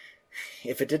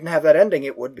 if it didn't have that ending,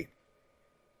 it would be.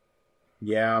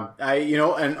 Yeah,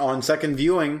 and on second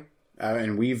viewing,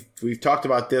 and we've talked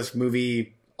about this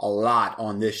movie a lot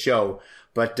on this show,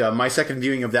 but my second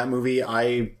viewing of that movie,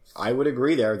 I would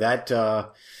agree there that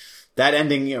that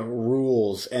ending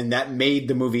rules, and that made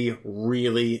the movie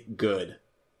really good.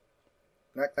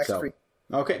 Next three.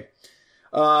 Okay.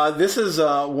 This is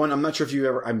one, I'm not sure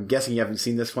if I'm guessing you haven't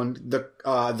seen this one.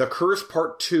 The Curse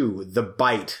Part 2, The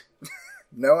Bite.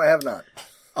 No, I have not.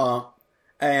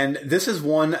 And this is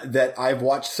one that I've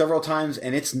watched several times,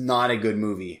 and it's not a good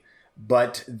movie.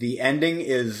 But the ending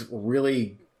is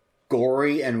really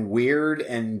gory and weird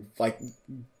and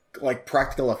like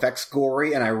practical effects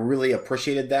gory, and I really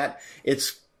appreciated that.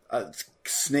 It's a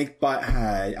snake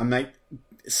bite.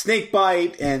 Snake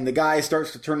bite, and the guy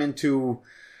starts to turn into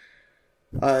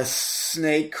a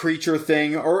snake creature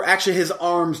thing, or actually his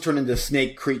arms turn into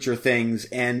snake creature things,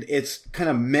 and it's kind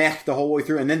of meh the whole way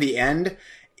through. And then the end,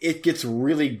 it gets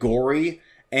really gory,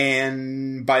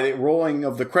 and by the rolling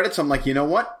of the credits, I'm like, you know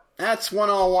what? That's one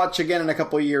I'll watch again in a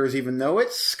couple of years, even though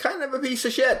it's kind of a piece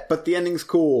of shit, but the ending's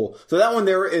cool. So that one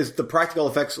there is the practical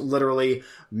effects literally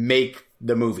make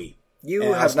the movie.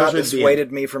 You have not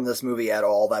dissuaded me from this movie at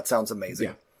all. That sounds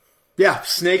amazing. Yeah,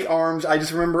 snake arms. I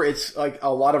just remember it's like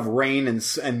a lot of rain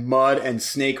and mud and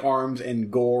snake arms and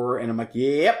gore, and I'm like,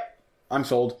 yep, I'm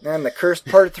sold. And The Cursed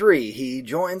Part 3, he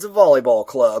joins a volleyball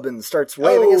club and starts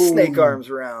waving his snake arms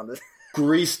around.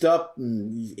 Greased up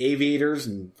and aviators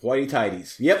and whitey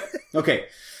tighties. Yep. Okay.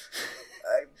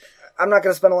 I'm not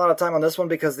going to spend a lot of time on this one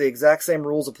because the exact same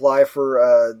rules apply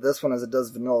for this one as it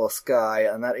does Vanilla Sky,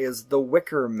 and that is The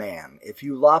Wicker Man. If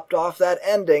you lopped off that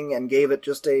ending and gave it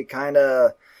just a kind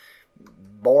of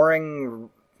boring,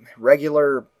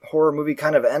 regular horror movie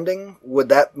kind of ending, would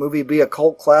that movie be a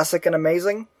cult classic and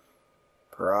amazing?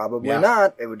 Probably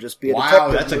not. It would just be a detective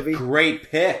movie. Wow, that's a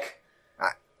great pick.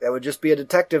 That would just be a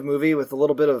detective movie with a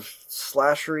little bit of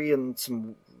slashery and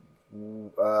some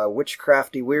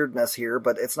witchcrafty weirdness here,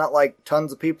 but it's not like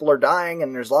tons of people are dying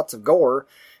and there's lots of gore.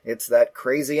 It's that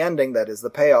crazy ending that is the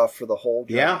payoff for the whole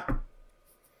job. Yeah.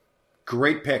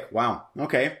 Great pick. Wow.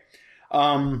 Okay.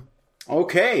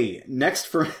 Okay.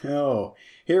 Next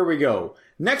here we go.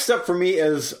 Next up for me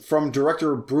is from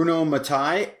director Bruno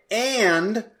Mattei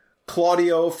and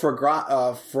Claudio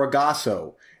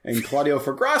Fragasso. And Claudio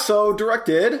Fragasso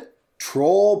directed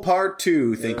Troll Part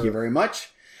 2. Thank you very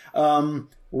much.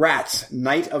 Rats,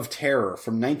 Night of Terror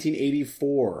from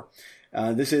 1984.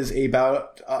 This is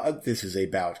about,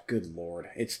 good lord,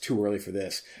 it's too early for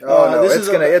this. Oh no,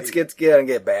 it's gonna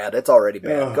get bad. It's already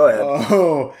bad. Go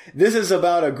ahead. This is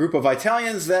about a group of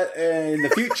Italians that in the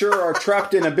future are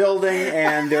trapped in a building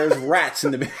and there's rats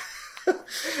in the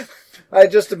I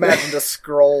just imagined a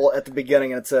scroll at the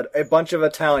beginning and it said, a bunch of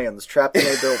Italians trapped in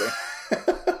a building.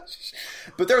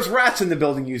 But there's rats in the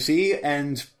building, you see,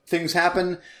 and things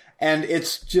happen, and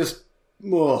it's just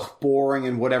boring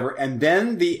and whatever. And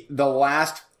then the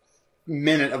last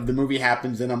minute of the movie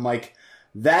happens, and I'm like,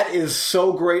 that is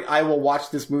so great. I will watch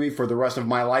this movie for the rest of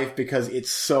my life because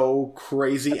it's so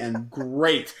crazy and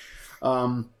great.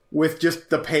 With just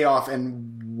the payoff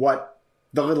and what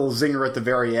the little zinger at the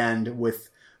very end with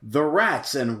the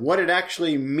rats and what it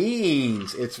actually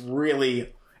means. It's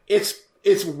really, it's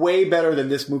way better than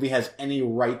this movie has any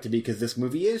right to be, because this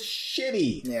movie is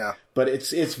shitty. Yeah. But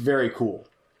it's very cool.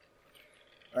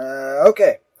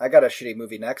 Okay. I got a shitty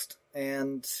movie next,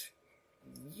 and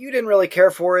you didn't really care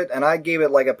for it, and I gave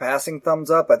it like a passing thumbs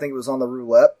up. I think it was on the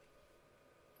roulette.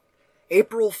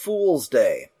 April Fool's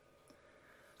Day.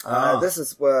 This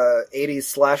is 80s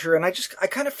slasher, and I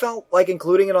kind of felt like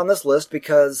including it on this list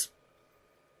because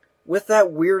with that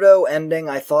weirdo ending,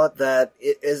 I thought that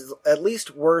it is at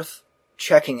least worth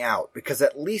checking out, because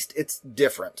at least it's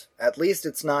different. At least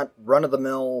it's not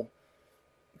run-of-the-mill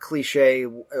cliche,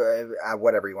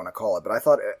 whatever you want to call it. But I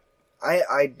thought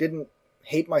I didn't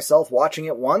hate myself watching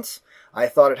it once. I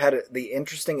thought it had the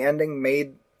interesting ending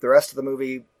made the rest of the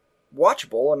movie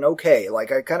watchable and okay.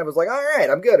 Like, I kind of was like, all right,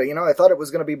 I'm good. You know, I thought it was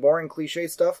going to be boring cliche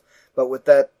stuff, but with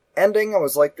that ending, I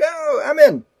was like, oh, I'm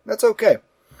in. That's okay.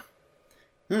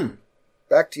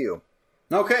 Back to you.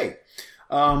 Okay.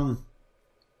 You're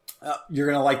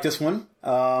going to like this one.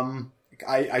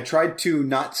 I tried to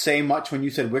not say much when you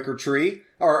said Wicker Tree,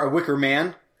 or a Wicker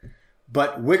Man,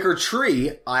 but Wicker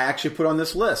Tree I actually put on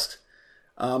this list.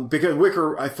 Because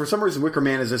for some reason, Wicker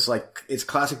Man is just like, it's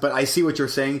classic, but I see what you're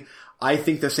saying. I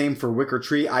think the same for Wicker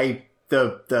Tree.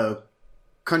 The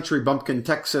country bumpkin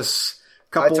Texas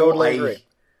couple. I totally agree.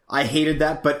 I hated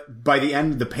that, but by the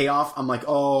end, the payoff, I'm like,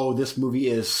 oh, this movie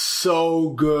is so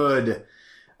good.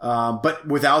 But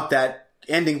without that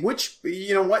ending, which,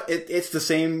 you know what, it's the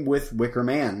same with Wicker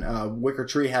Man. Wicker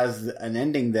Tree has an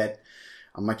ending that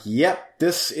I'm like, yep,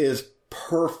 this is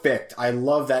perfect. I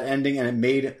love that ending, and it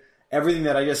made everything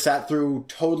that I just sat through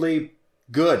totally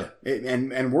good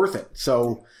and worth it.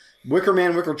 So Wicker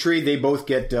Man, Wicker Tree, they both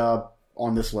get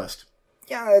on this list.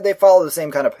 Yeah, they follow the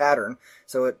same kind of pattern,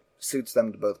 so it suits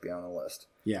them to both be on the list.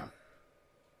 Yeah.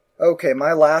 Okay,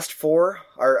 my last four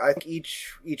are, I think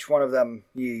each one of them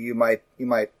you might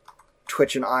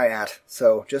twitch an eye at,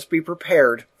 so just be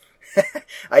prepared.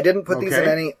 I didn't put these in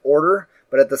any order,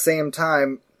 but at the same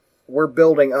time, we're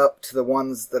building up to the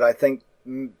ones that I think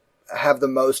have the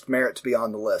most merit to be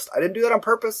on the list. I didn't do that on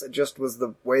purpose, it just was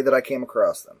the way that I came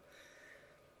across them.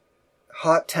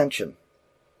 Hot Tension.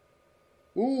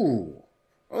 Ooh,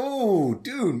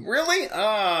 dude, really?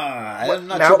 I'm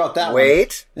not sure about that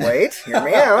Wait, hear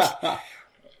me out.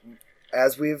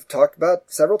 As we've talked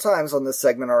about several times on this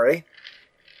segment already,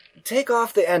 take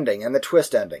off the ending and the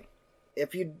twist ending.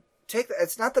 If you take that,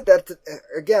 it's not that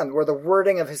again, where the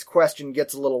wording of his question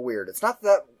gets a little weird. It's not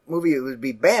that movie would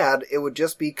be bad, it would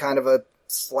just be kind of a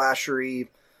slashery,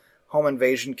 home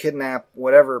invasion, kidnap,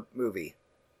 whatever movie.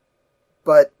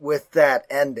 But with that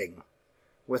ending,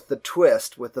 with the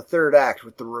twist, with the third act,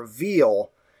 with the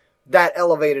reveal, that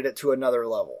elevated it to another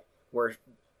level. Where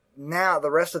now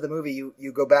the rest of the movie,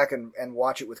 you go back and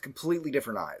watch it with completely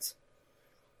different eyes.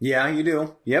 Yeah, you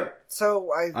do. Yep.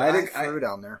 So I threw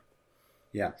down there.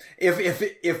 Yeah.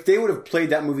 If they would have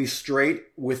played that movie straight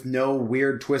with no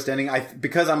weird twist ending,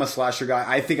 because I'm a slasher guy,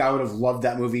 I think I would have loved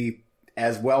that movie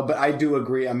as well. But I do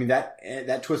agree. I mean,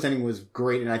 that twist ending was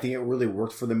great, and I think it really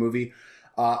worked for the movie.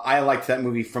 I liked that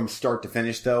movie from start to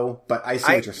finish, though, but I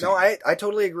see what you're saying. No, I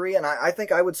totally agree, and I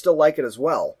think I would still like it as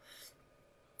well.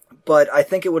 But I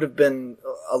think it would have been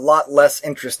a lot less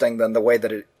interesting than the way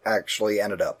that it actually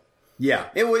ended up. Yeah,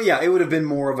 it would have been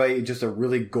more of just a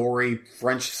really gory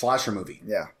French slasher movie.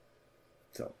 Yeah.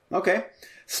 So, okay.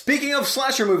 Speaking of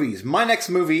slasher movies, my next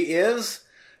movie is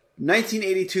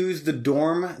 1982's The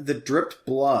Dorm That Dripped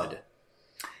Blood.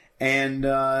 And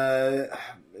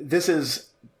this is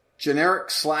generic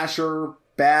slasher,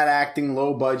 bad acting,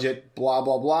 low budget, blah,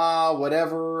 blah, blah,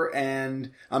 whatever.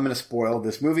 And I'm going to spoil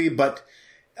this movie, but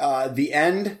the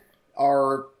end,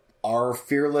 our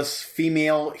fearless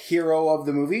female hero of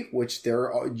the movie, which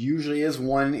there usually is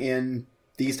one in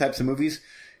these types of movies,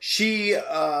 she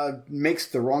makes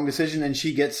the wrong decision and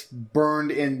she gets burned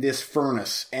in this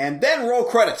furnace. And then roll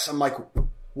credits. I'm like,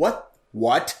 what?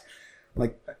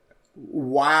 Like,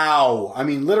 wow. I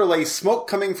mean, literally smoke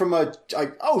coming from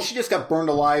she just got burned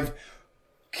alive.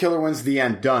 Killer wins the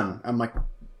end. Done. I'm like,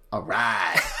 all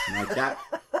right. I'm like,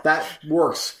 that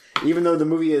works. Even though the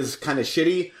movie is kind of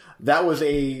shitty, that was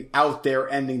a out there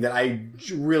ending that I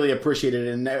really appreciated,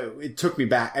 and it took me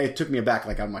back. It took me aback.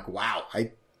 Like, I'm like, wow,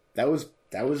 that was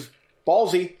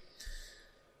ballsy.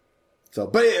 So,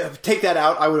 but take that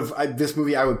out. This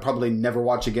movie I would probably never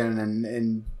watch again,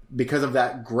 and because of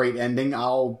that great ending,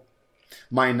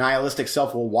 my nihilistic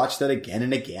self will watch that again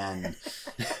and again.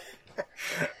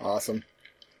 Awesome.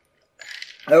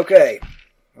 Okay.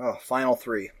 Oh, final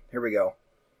three. Here we go.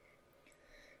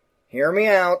 Hear me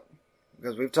out.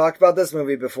 because we've talked about this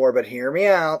movie before, but hear me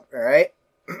out, alright?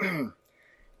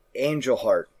 Angel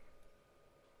Heart.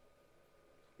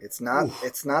 It's not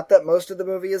that most of the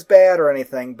movie is bad or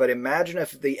anything, but imagine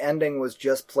if the ending was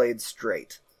just played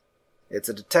straight. It's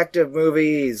a detective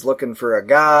movie, he's looking for a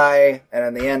guy, and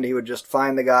in the end he would just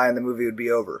find the guy and the movie would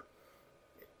be over.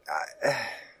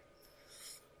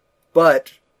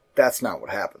 But that's not what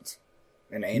happens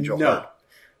in Angel Heart.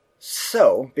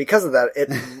 So, because of that, it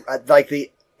like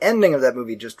the ending of that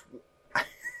movie just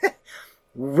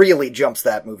really jumps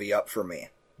that movie up for me.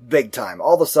 Big time.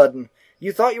 All of a sudden,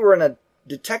 you thought you were in a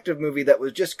detective movie that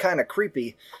was just kind of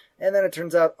creepy, and then it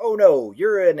turns out, oh no,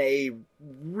 you're in a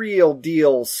real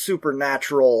deal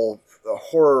supernatural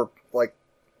horror, like,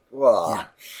 well.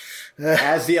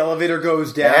 As the elevator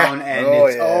goes down, and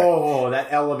that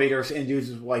elevator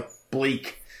induces like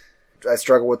bleak. I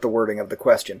struggle with the wording of the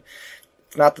question.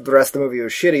 It's not that the rest of the movie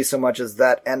was shitty so much as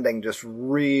that ending just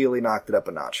really knocked it up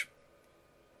a notch.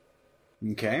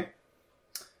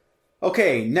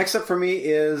 Okay, next up for me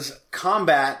is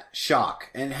Combat Shock.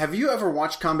 And have you ever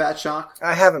watched Combat Shock?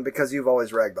 I haven't, because you've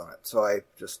always ragged on it, so I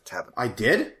just haven't. I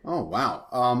did? Oh, wow.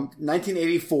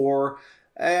 1984,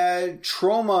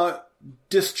 Troma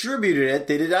distributed it.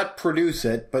 They did not produce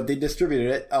it, but they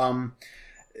distributed it.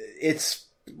 It's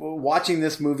watching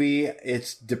this movie.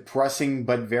 It's depressing,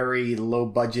 but very low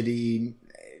budgety,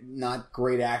 not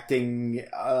great acting.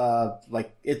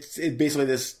 It's basically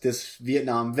this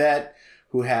Vietnam vet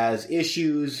who has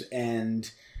issues,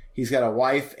 and he's got a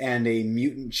wife and a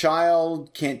mutant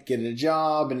child, can't get a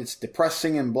job, and it's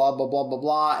depressing and blah, blah, blah, blah,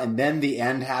 blah. And then the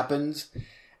end happens,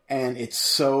 and it's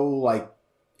so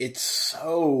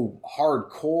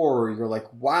hardcore. You're like,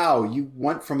 wow, you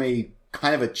went from a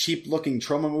kind of a cheap-looking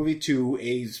Troma movie to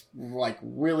a, like,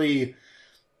 really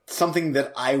something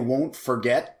that I won't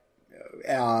forget.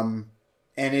 And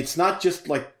it's not just,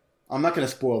 like, I'm not going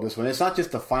to spoil this one. It's not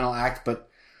just the final act, but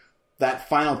that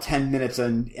final 10 minutes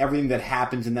and everything that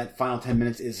happens in that final 10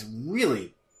 minutes is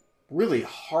really, really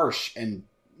harsh and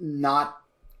not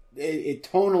it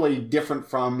tonally different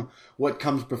from what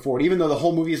comes before it. Even though the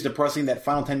whole movie is depressing, that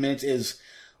final 10 minutes is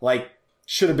like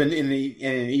should have been in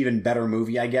an even better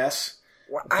movie, I guess.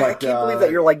 Well, I can't believe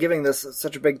that you're like giving this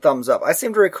such a big thumbs up. I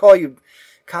seem to recall you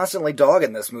constantly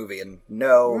dogging this movie, and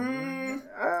I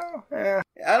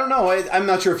don't know. I'm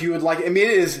not sure if you would like it. I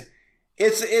mean,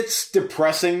 it's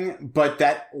depressing, but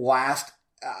that last,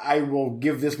 I will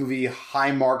give this movie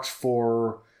high marks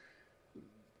for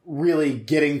really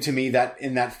getting to me that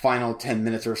in that final 10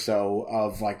 minutes or so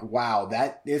of like, wow,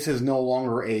 this is no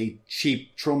longer a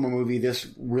cheap Troma movie. This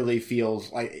really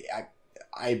feels like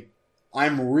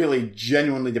I'm really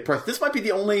genuinely depressed. This might be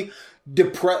the only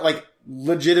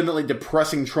legitimately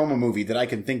depressing Troma movie that I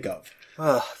can think of.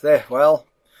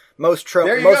 Most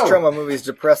Troma movies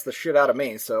depress the shit out of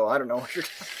me, so I don't know what you're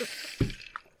talking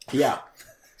about. Yeah.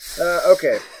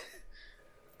 Okay.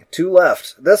 2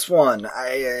 left. This one,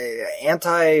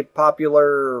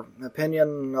 anti-popular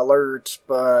opinion alert,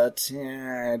 but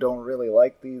I don't really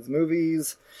like these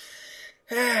movies.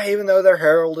 Even though they're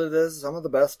heralded as some of the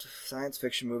best science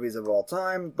fiction movies of all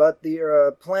time, but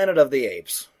the Planet of the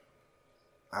Apes.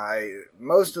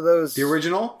 Most of those... The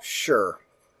original? Sure.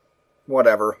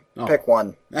 Whatever. Oh. Pick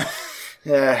one.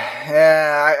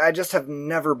 I just have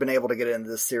never been able to get into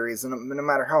this series, no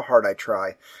matter how hard I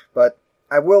try. But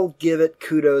I will give it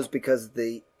kudos because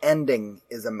the ending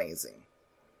is amazing.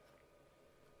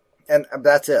 And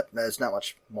that's it. There's not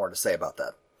much more to say about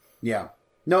that. Yeah.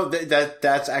 No,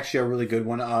 that's actually a really good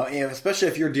one. Especially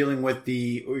if you're dealing with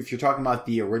if you're talking about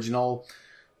the original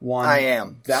one. I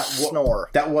am. Snore.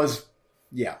 That was,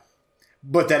 yeah.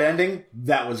 But that ending,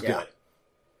 that was good.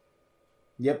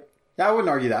 Yep. I wouldn't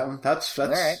argue that one. That's all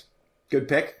right. Good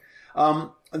pick.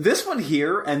 This one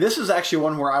here, and this is actually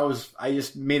one where I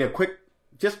just made a quick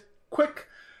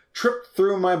trip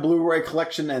through my Blu-ray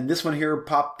collection, and this one here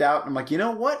popped out. I'm like, you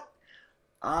know what?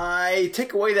 I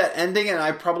take away that ending, and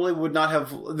I probably would not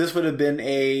have. This would have been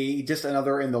just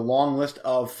another in the long list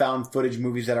of found footage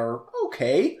movies that are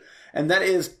okay, and that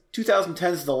is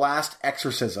 2010's The Last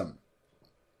Exorcism,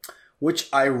 which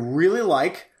I really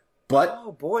like. But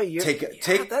oh boy,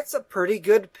 that's a pretty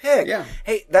good pick. Yeah.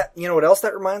 Hey, you know what else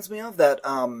that reminds me of? That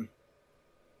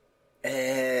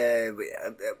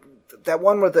that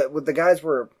one with the guys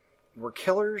were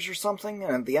killers or something,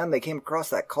 and at the end they came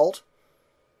across that cult.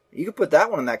 You could put that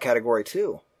one in that category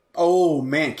too. Oh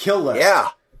man, Kill List. Yeah.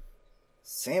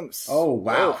 Same. Oh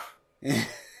wow.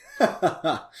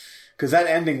 Because that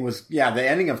ending was the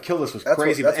ending of Kill List was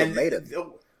crazy. That's what made it.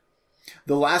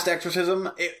 The Last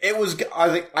Exorcism, it was,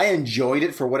 I enjoyed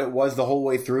it for what it was the whole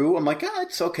way through. I'm like,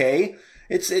 it's okay.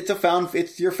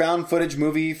 it's your found footage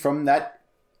movie from that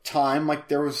time. Like,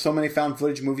 there was so many found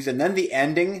footage movies, and then the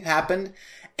ending happened,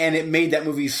 and it made that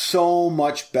movie so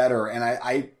much better. And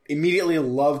I immediately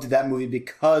loved that movie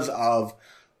because of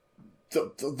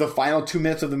the final 2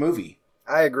 minutes of the movie.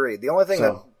 I agree. The only thing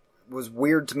that was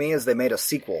weird to me is they made a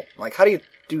sequel. Like, how do you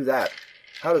do that?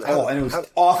 And it was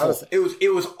awful.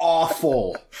 It was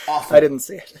awful. Awful. I didn't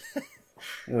see it.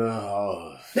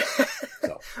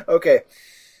 Okay.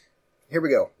 Here we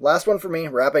go. Last one for me,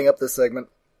 wrapping up this segment.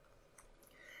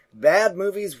 Bad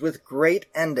movies with great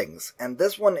endings. And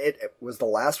this one, it was the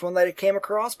last one that I came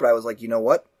across, but I was like, you know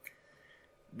what?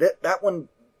 That one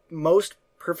most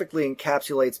perfectly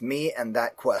encapsulates me and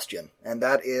that question. And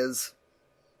that is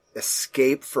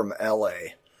Escape from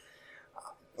L.A.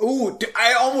 Ooh,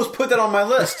 I almost put that on my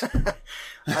list.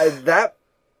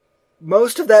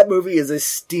 Most of that movie is a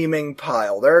steaming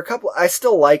pile. There are a couple, I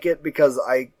still like it because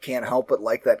I can't help but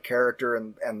like that character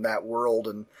and that world,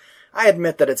 and I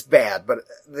admit that it's bad, but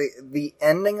the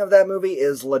ending of that movie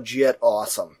is legit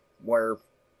awesome, where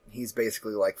he's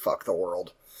basically like, fuck the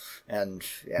world. And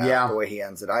the way he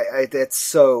ends it.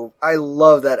 I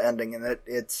love that ending, and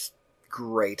it's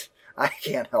great. I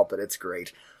can't help it. It's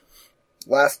great.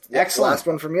 Excellent. Last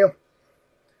one from you.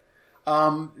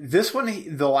 This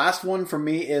one, the last one for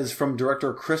me is from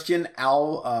director Christian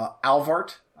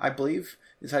Alvart, I believe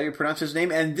is how you pronounce his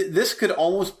name. And this could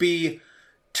almost be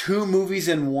two movies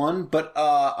in one, but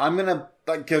I'm gonna,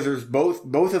 because there's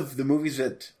both of the movies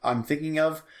that I'm thinking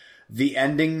of, the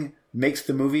ending makes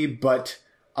the movie, but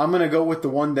I'm gonna go with the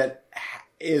one that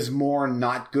is more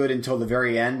not good until the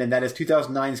very end, and that is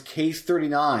 2009's Case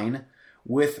 39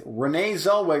 with Renee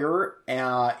Zellweger,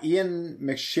 Ian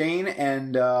McShane,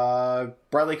 and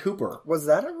Bradley Cooper. Was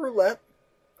that a roulette?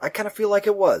 I kind of feel like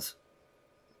it was.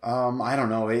 I don't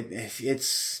know.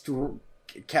 It's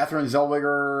Catherine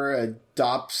Zellweger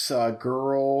adopts a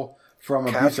girl from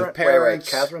abusive parents.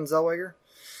 Wait, Catherine Zellweger?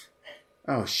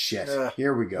 Oh, shit.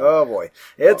 Here we go. Oh, boy.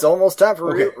 It's almost time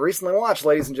for Recently Watched,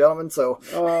 ladies and gentlemen, so...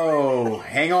 Oh,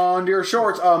 hang on to your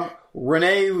shorts.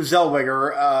 Renee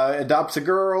Zellweger adopts a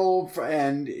girl,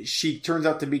 and she turns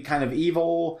out to be kind of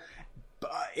evil.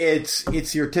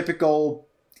 It's your typical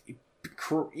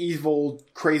evil,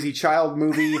 crazy child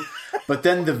movie. But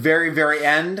then the very, very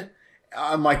end,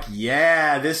 I'm like,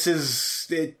 yeah, this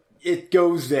is... It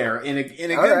goes there in a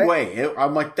good way.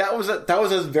 I'm like, that was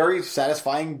a very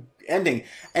satisfying ending.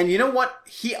 And you know what?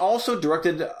 He also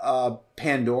directed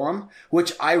Pandorum,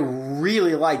 which I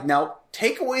really like. Now,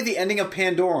 take away the ending of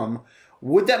Pandorum,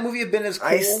 would that movie have been as cool?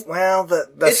 The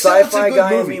sci-fi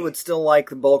guy in me would still like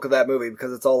the bulk of that movie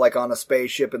because it's all like on a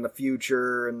spaceship in the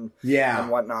future and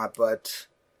whatnot, but...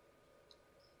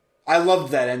 I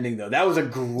loved that ending, though. That was a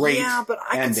great ending. Yeah, but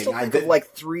I can still think of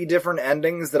like 3 different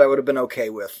endings that I would have been okay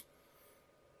with.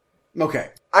 Okay.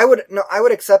 I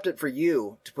would accept it for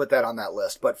you to put that on that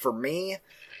list, but for me,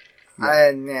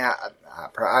 I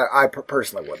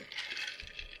personally wouldn't.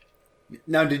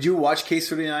 Now, did you watch Case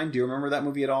 39? Do you remember that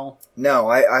movie at all? No,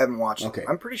 I haven't watched it.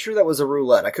 I'm pretty sure that was a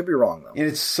roulette. I could be wrong, though. And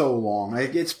it's so long.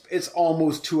 It's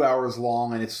almost 2 hours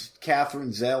long, and it's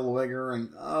Catherine Zellweger and...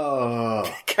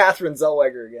 Catherine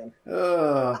Zellweger again.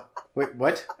 Wait,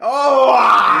 what?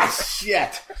 Oh,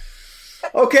 shit!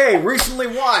 Okay, Recently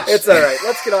Watched. It's all right.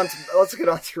 Let's get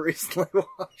on to Recently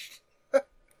Watched.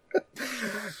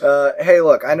 Hey,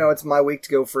 look, I know it's my week to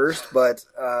go first, but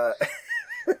wow.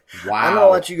 I'm going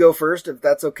to let you go first if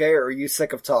that's okay, or are you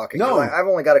sick of talking? No. I've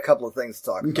only got a couple of things to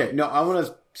talk about. Okay, no, I want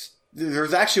to...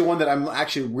 There's actually one that I'm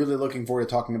actually really looking forward to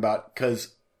talking about,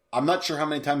 because I'm not sure how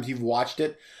many times you've watched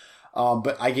it,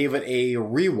 but I gave it a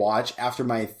rewatch after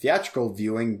my theatrical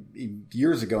viewing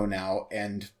years ago now,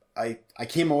 and I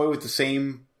came away with the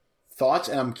same thoughts,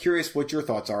 and I'm curious what your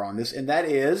thoughts are on this, and that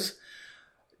is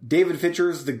David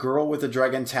Fincher's The Girl with the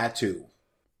Dragon Tattoo.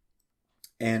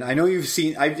 And I know you've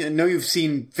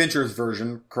seen Fincher's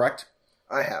version, correct?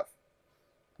 I have.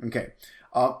 Okay.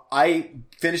 I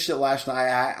finished it last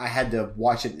night. I had to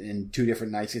watch it in 2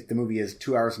 different nights. The movie is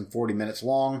 2 hours and 40 minutes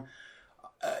long.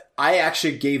 I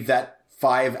actually gave that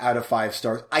 5 out of 5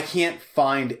 stars. I can't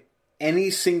find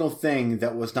any single thing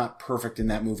that was not perfect in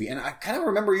that movie. And I kind of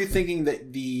remember you thinking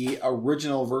that the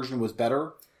original version was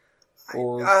better.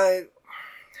 Or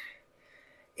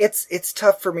it's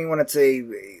tough for me when it's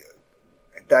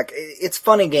it's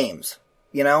funny games,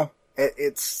 you know?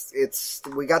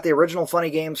 We got the original Funny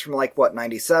Games from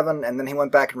 97, and then he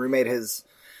went back and remade his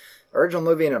original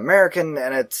movie in American,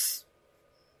 and it's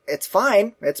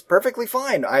fine. It's perfectly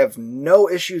fine. I have no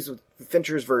issues with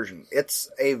Fincher's version. It's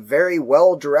a very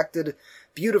well directed,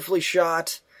 beautifully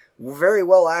shot, very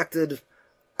well acted.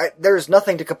 there's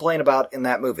nothing to complain about in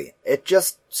that movie. It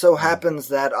just so happens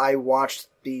that I watched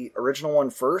the original one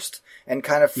first and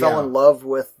kind of fell in love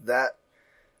with that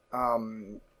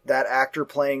actor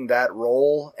playing that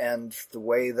role and the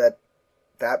way that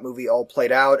movie all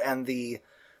played out, and the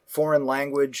foreign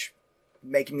language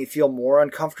making me feel more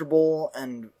uncomfortable.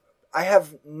 And I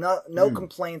have no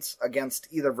complaints against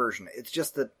either version. It's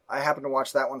just that I happened to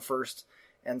watch that one first,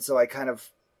 and so I kind of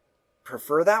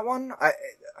prefer that one.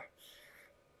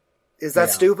 Is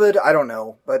that stupid? I don't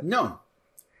know, but no,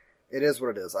 it is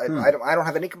what it is. I don't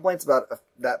have any complaints about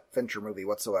that Fincher movie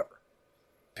whatsoever.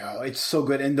 Oh, it's so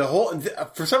good, and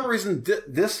for some reason,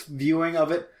 this viewing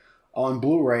of it on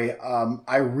Blu-ray,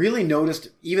 I really noticed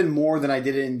even more than I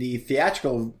did in the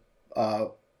theatrical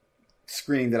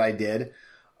screening that I did.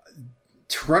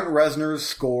 Trent Reznor's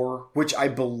score, which I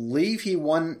believe he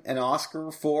won an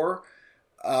Oscar for,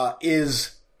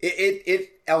 it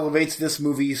elevates this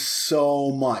movie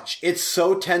so much. It's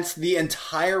so tense the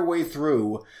entire way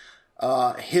through.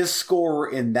 His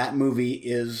score in that movie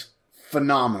is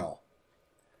phenomenal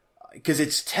because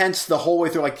it's tense the whole way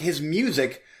through. Like, his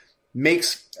music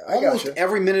makes almost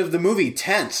every minute of the movie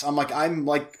tense. I'm like,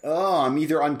 I'm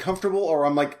either uncomfortable or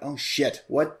I'm like, oh shit,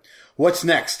 what's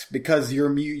next? Because your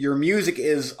music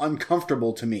is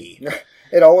uncomfortable to me.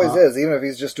 It always is, even if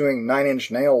he's just doing Nine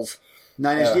Inch Nails.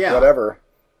 Whatever.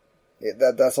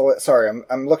 That's all. Sorry,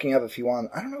 I'm looking up if he won.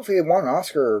 I don't know if he won an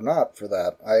Oscar or not for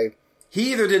that.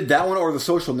 He either did that one or The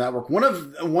Social Network. One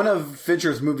of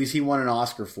Fincher's movies he won an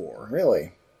Oscar for.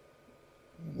 Really?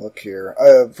 Look here.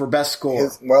 For best score.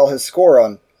 His score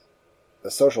on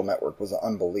The Social Network was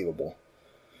unbelievable.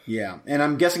 Yeah, and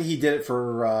I'm guessing he did it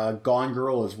for Gone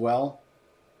Girl as well.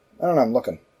 I don't know. I'm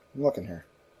looking here.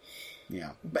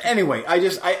 Yeah, but anyway,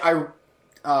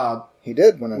 he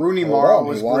did win. Rooney Mara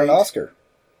was he won great. An Oscar.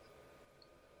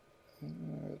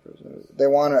 They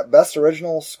won a Best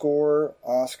Original Score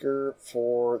Oscar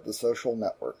for The Social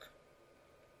Network.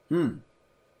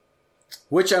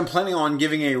 Which I'm planning on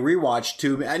giving a rewatch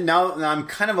to. And now I'm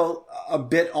kind of a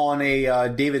bit on a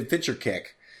David Fincher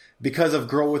kick because of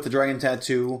Girl with the Dragon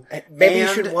Tattoo. Maybe you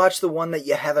should watch the one that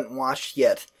you haven't watched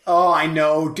yet. Oh, I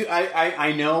know.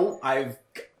 I know.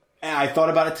 I thought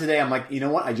about it today. I'm like, you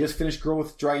know what? I just finished Girl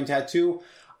with the Dragon Tattoo.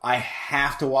 I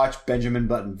have to watch Benjamin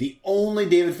Button, the only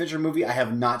David Fincher movie I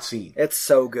have not seen. It's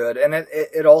so good. And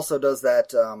it also does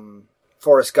that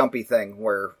Forrest Gumpy thing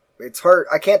where it's hard.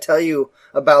 I can't tell you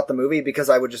about the movie because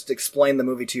I would just explain the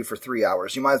movie to you for 3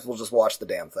 hours. You might as well just watch the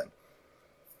damn thing.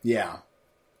 Yeah.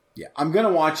 I'm going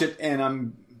to watch it,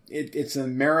 and it's a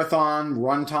marathon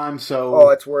runtime, so... Oh,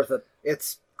 it's worth it.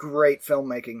 It's great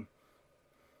filmmaking.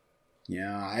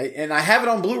 Yeah, I have it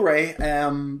on Blu-ray.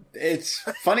 It's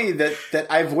funny that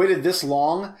I've waited this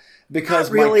long because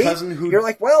my cousin who... You're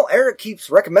like, well, Eric keeps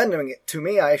recommending it to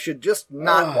me. I should just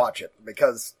not watch it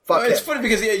because fuck it. It's funny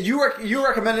because you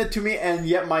recommended it to me, and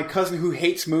yet my cousin who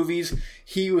hates movies,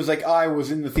 he was like, I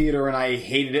was in the theater and I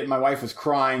hated it. My wife was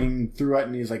crying through it,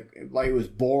 and he's like it was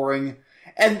boring.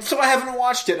 And so I haven't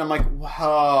watched it. And I'm like,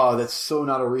 wow, that's so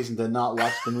not a reason to not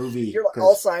watch the movie.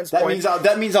 All signs point...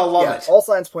 That means I'll love it. All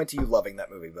signs point to you loving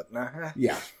that movie, but...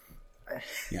 Yeah.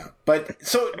 But,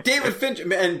 so, David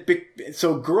Fincher... And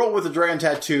so, Girl with the Dragon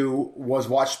Tattoo was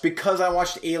watched because I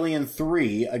watched Alien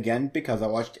 3. Again, because I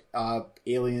watched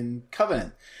Alien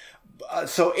Covenant.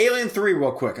 So, Alien 3,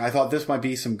 real quick. I thought this might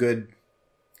be some good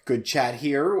chat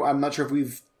here. I'm not sure if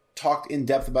we've talked in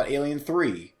depth about Alien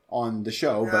 3 on the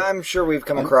show. But I'm sure we've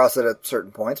come across it at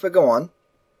certain points, but go on.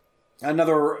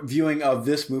 Another viewing of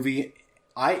this movie,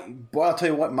 I'll tell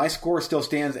you what, my score still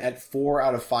stands at 4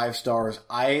 out of 5 stars.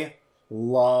 I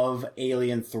love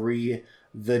Alien 3.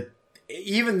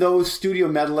 Even though studio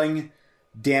meddling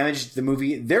damaged the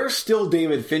movie, there's still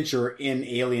David Fincher in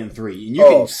Alien 3. And you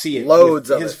can see it. Loads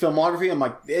of his filmography, I'm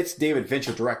like, it's David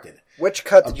Fincher directed. Which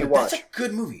cut did you watch? That's a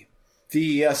good movie.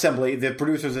 The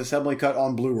producer's assembly cut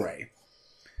on Blu-ray.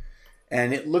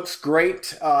 And it looks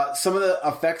great. Some of the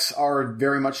effects are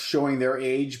very much showing their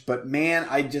age, but man,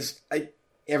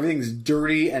 everything's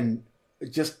dirty and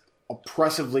just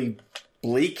oppressively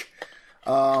bleak.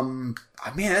 Man,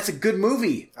 that's a good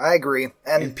movie. I agree.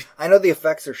 And I know the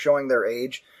effects are showing their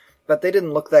age, but they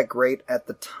didn't look that great at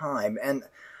the time. And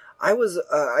I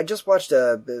just watched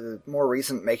a more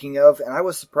recent making of, and I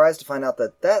was surprised to find out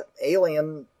that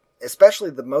alien,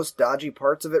 especially the most dodgy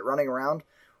parts of it running around,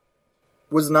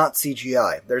 was not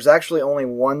CGI. There's actually only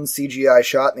one CGI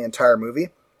shot in the entire movie,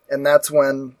 and that's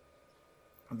when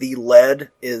the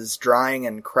lead is drying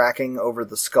and cracking over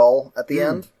the skull at the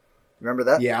end. Remember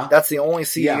that? Yeah. That's the only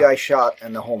CGI shot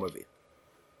in the whole movie.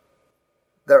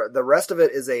 The rest of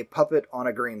it is a puppet on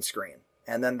a green screen.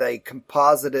 and then they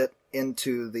composite it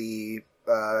into the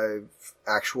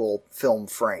actual film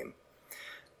frame.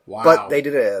 Wow. But they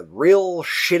did a real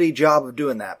shitty job of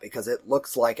doing that because it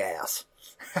looks like ass.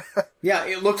 Yeah,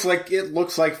 it looks like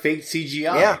fake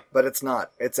CGI. Yeah, but it's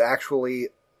not. It's actually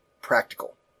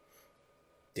practical.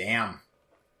 Damn.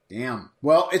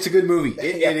 Well, it's a good movie.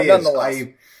 It is. Nonetheless.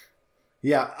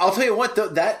 I'll tell you what.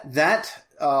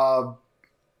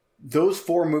 Those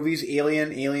 4 movies,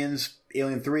 Aliens,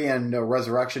 Alien 3, and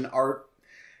Resurrection are,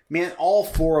 man, all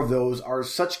 4 of those are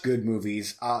such good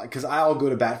movies. Because I'll go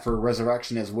to bat for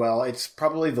Resurrection as well. It's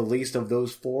probably the least of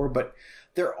those 4, but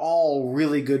they're all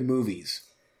really good movies.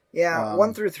 Yeah,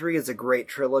 1 through 3 is a great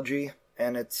trilogy,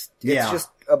 and it's just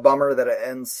a bummer that it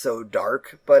ends so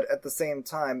dark, but at the same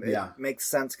time, it makes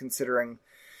sense considering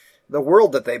the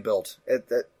world that they built.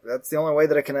 That's the only way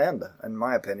that it can end, in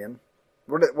my opinion.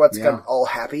 What's all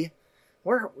happy?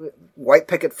 We're white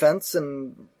picket fence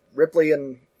and Ripley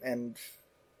and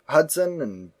Hudson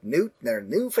and Newt, their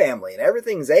new family, and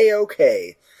everything's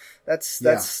A-okay. That's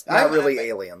not really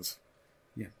Aliens.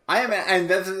 Yeah, I am, and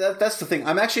that's the thing.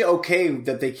 I'm actually okay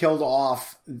that they killed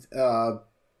off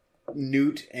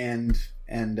Newt and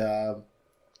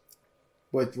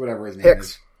whatever his name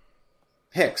is,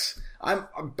 Hicks.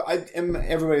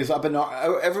 Everybody was up in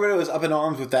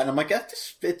arms with that, and I'm like,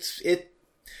 it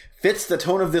fits the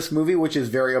tone of this movie, which is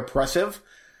very oppressive.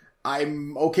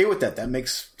 I'm okay with that. That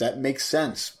makes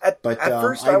sense. At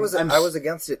first, I was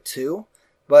against it too,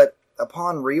 but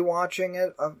upon rewatching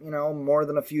it, more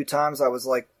than a few times, I was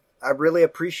like, I really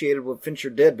appreciated what Fincher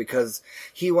did because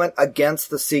he went against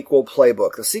the sequel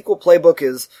playbook. The sequel playbook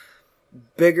is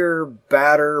bigger,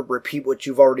 badder, repeat what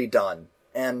you've already done.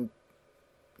 And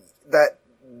that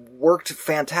worked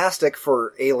fantastic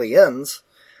for Aliens.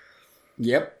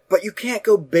 Yep. But you can't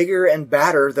go bigger and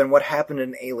badder than what happened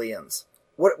in Aliens.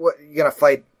 What you gonna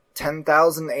fight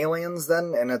 10,000 aliens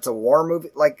then? And it's a war movie?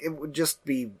 Like, it would just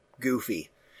be goofy.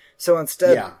 So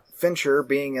instead, Fincher,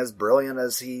 being as brilliant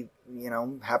as he,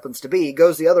 happens to be,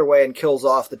 goes the other way and kills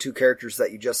off the 2 characters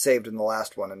that you just saved in the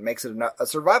last one and makes it a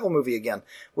survival movie again,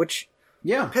 which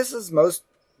pisses most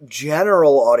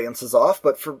general audiences off.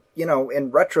 But for, in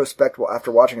retrospect,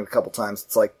 after watching it a couple times,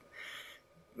 it's like,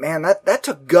 man, that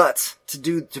took guts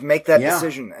to make that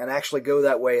decision and actually go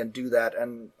that way and do that.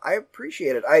 And I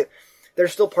appreciate it.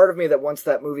 There's still part of me that wants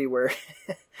that movie where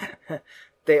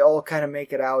they all kind of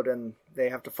make it out and they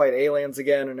have to fight aliens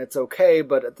again and it's okay.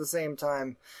 But at the same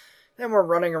time, then we're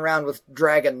running around with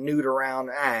dragging Newt around.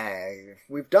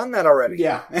 We've done that already.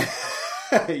 Yeah.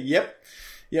 Yep.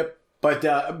 But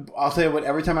I'll tell you what,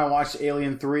 every time I watch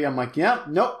Alien 3, I'm like,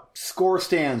 score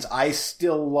stands. I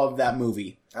still love that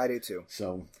movie. I do too.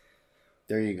 So,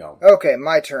 there you go. Okay,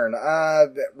 my turn.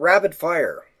 Rapid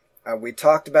Fire. We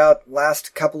talked about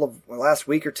last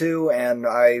week or two, and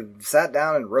I sat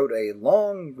down and wrote a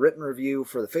long written review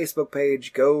for the Facebook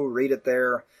page. Go read it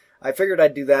there. I figured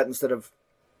I'd do that instead of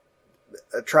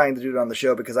trying to do it on the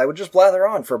show because I would just blather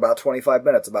on for about 25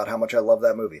 minutes about how much I love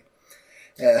that movie.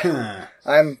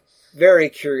 I'm very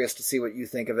curious to see what you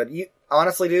think of it.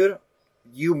 Honestly, dude,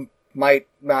 you might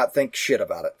not think shit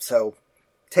about it, so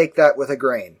take that with a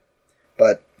grain.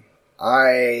 But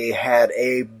I had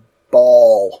a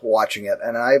ball watching it,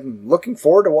 and I'm looking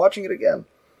forward to watching it again.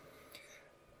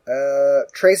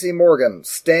 Tracy Morgan,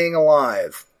 Staying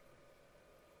Alive.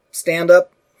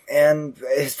 Stand-up, and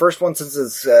his first one since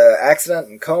his accident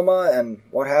and coma and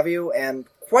what have you, and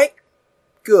quite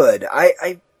good.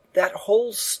 That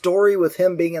whole story with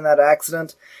him being in that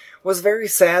accident was very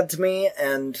sad to me,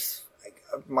 and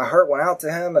my heart went out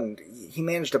to him, and he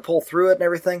managed to pull through it and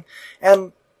everything.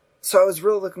 And so I was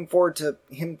really looking forward to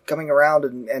him coming around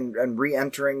and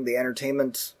re-entering the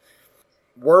entertainment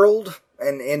world,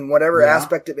 and in whatever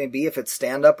aspect it may be, if it's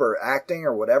stand-up or acting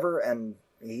or whatever, and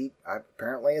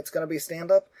apparently it's going to be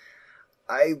stand-up.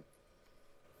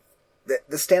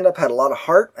 The stand-up had a lot of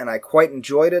heart, and I quite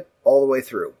enjoyed it all the way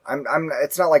through.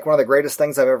 It's not like one of the greatest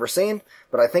things I've ever seen,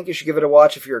 but I think you should give it a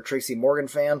watch if you're a Tracy Morgan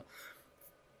fan.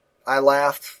 I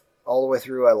laughed all the way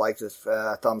through. I liked it.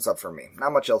 Thumbs up for me.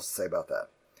 Not much else to say about that.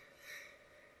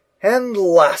 And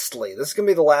lastly, this is going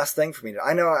to be the last thing for me.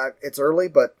 I know it's early,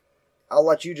 but I'll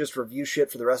let you just review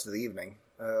shit for the rest of the evening.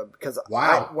 Because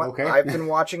okay. I've been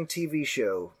watching TV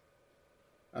show.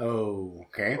 Oh,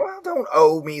 okay. Well, don't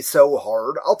owe me so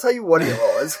hard. I'll tell you what it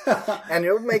was, and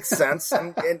it'll make sense,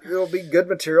 and it'll be good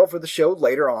material for the show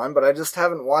later on, but I just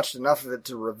haven't watched enough of it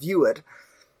to review it.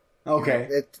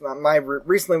 Okay. My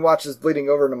recently watched is bleeding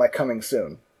over into my coming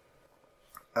soon.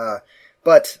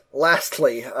 But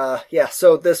lastly,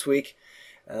 so this week,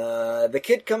 the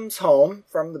kid comes home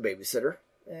from the babysitter,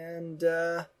 and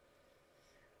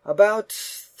About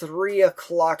 3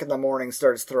 o'clock in the morning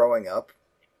starts throwing up.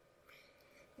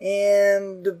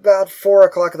 And about 4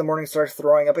 o'clock in the morning starts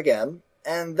throwing up again.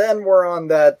 And then we're on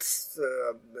that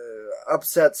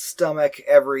upset stomach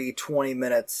every 20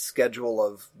 minutes schedule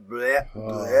of bleh,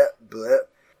 bleh, bleh.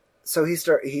 So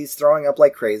he's throwing up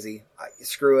like crazy.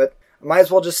 Screw it. I might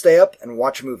as well just stay up and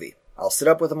watch a movie. I'll sit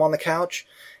up with him on the couch,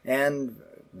 and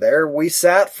there we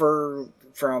sat from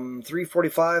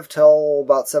 3:45 till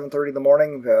about 7:30 in the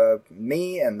morning,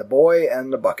 me and the boy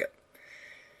and the bucket.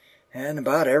 And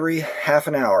about every half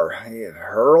an hour,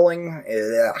 hurling,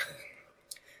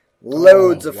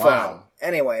 loads of fun.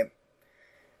 Anyway,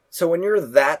 so when you're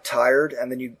that tired,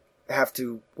 and then you have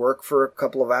to work for a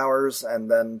couple of hours, and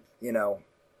then,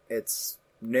 it's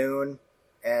noon,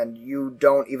 and you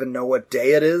don't even know what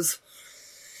day it is,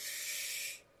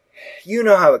 you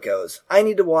know how it goes. I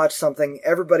need to watch something.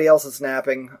 Everybody else is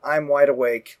napping. I'm wide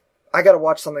awake. I gotta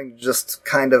watch something to just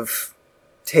kind of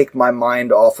take my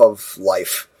mind off of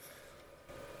life.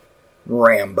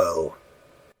 Rambo.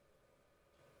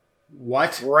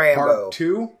 What? Rambo. Part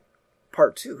 2?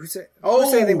 Part 2? Who said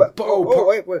anything about...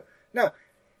 Wait. No.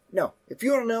 If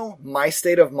you want to know my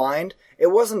state of mind, it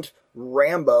wasn't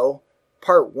Rambo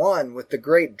Part 1 with the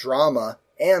great drama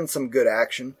and some good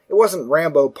action. It wasn't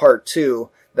Rambo Part 2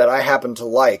 that I happen to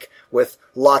like, with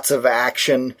lots of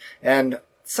action and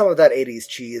some of that 80s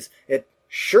cheese. It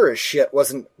sure as shit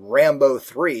wasn't Rambo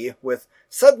 3 with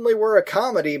suddenly we're a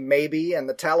comedy, maybe, and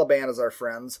the Taliban is our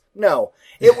friends. No,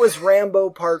 it was Rambo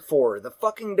Part 4, the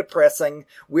fucking depressing,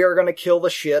 we are gonna kill the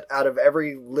shit out of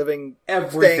every living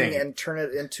thing and turn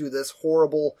it into this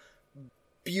horrible,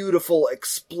 beautiful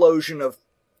explosion of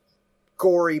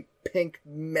gory pink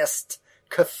mist,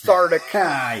 cathartic.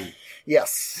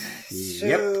 Yes.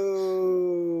 Yep.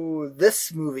 So,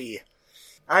 this movie.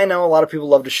 I know a lot of people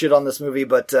love to shit on this movie,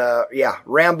 but,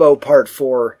 Rambo Part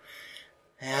 4.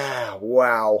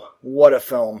 Wow. What a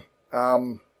film.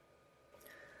 I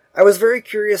was very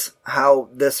curious how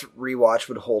this rewatch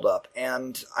would hold up,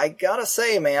 and I gotta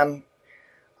say, man,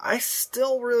 I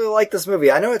still really like this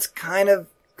movie. I know it's kind of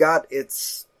got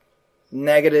its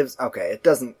negatives. Okay, it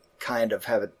doesn't kind of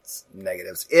have its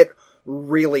negatives. It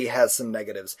really has some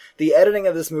negatives. The editing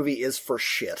of this movie is for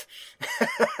shit.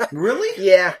 Really?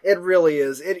 Yeah, it really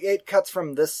is. It cuts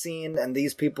from this scene and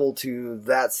these people to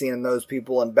that scene and those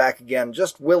people and back again,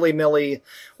 just willy-nilly,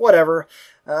 whatever.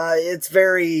 It's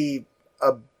very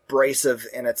abrasive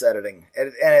in its editing.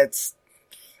 And it's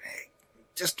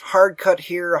just hard cut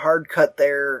here, hard cut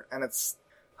there, and it's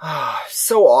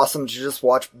so awesome to just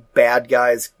watch bad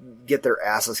guys get their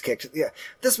asses kicked. Yeah,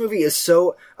 this movie is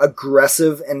so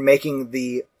aggressive in making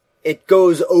it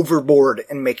goes overboard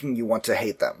in making you want to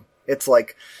hate them. It's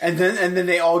like, and then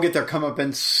they all get their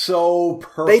comeuppance so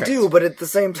perfect. They do, but at the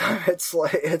same time,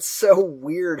 it's so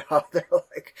weird how they're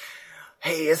like,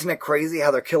 hey, isn't it crazy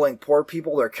how they're killing poor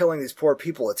people? They're killing these poor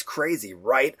people. It's crazy,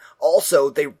 right?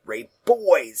 Also, they rape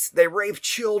boys. They rape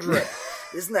children.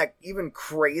 Isn't that even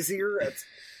crazier? It's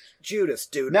Judas,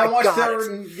 dude. Now watch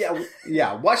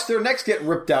watch their necks get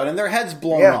ripped out and their heads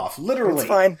blown off. Literally. It's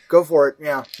fine. Go for it.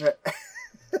 Yeah.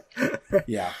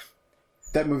 Yeah.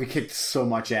 That movie kicked so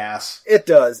much ass. It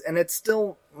does, and it's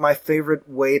still my favorite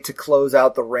way to close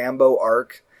out the Rambo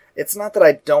arc. It's not that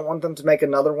I don't want them to make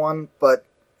another one, but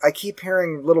I keep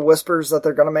hearing little whispers that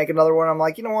they're going to make another one. I'm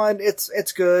like, you know what?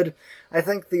 It's good. I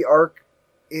think the arc,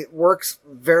 it works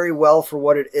very well for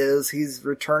what it is. He's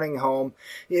returning home.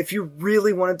 If you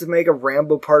really wanted to make a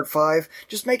Rambo Part 5,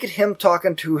 just make it him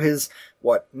talking to his,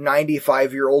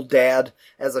 95-year-old dad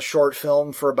as a short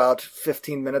film for about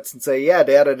 15 minutes and say, yeah,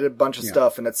 Dad, I did a bunch of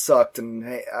stuff and it sucked and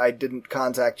hey, I didn't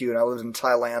contact you and I lived in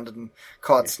Thailand and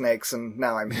caught snakes and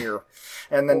now I'm here.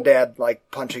 And then Dad,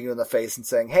 punching you in the face and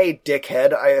saying, hey,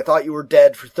 dickhead, I thought you were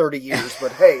dead for 30 years,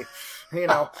 but hey,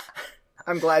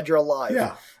 I'm glad you're alive.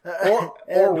 Yeah.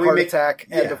 Or heart attack,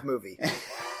 end of movie.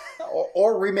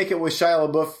 or remake it with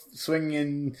Shia LaBeouf swinging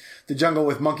in the jungle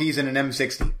with monkeys and an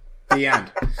M60. The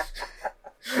end.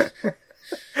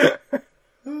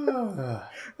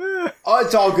 Oh,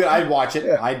 it's all good. I'd watch it.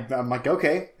 Yeah. I'm like,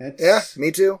 okay. Yeah,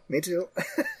 me too.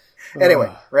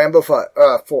 Anyway, Rambo 5,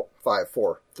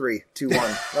 4, 3, 2,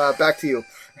 1. Back to you.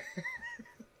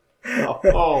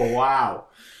 Oh, wow.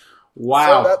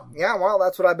 Wow. So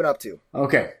that's what I've been up to.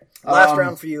 Okay. Last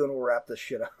round for you, and we'll wrap this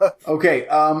shit up. Okay.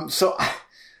 So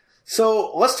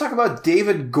let's talk about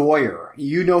David Goyer.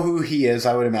 You know who he is,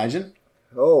 I would imagine.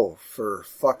 Oh, for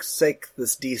fuck's sake,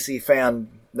 this DC fan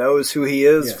knows who he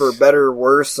is, for better or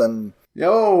worse, and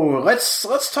Yo,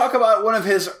 let's talk about one of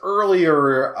his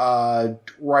earlier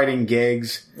writing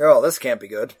gigs. Oh, this can't be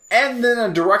good. And then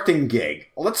a directing gig.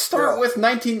 Let's start with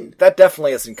 19... That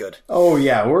definitely isn't good. Oh,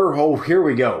 yeah, here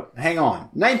we go. Hang on.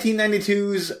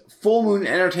 1992's Full Moon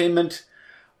Entertainment,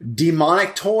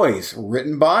 Demonic Toys,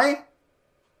 written by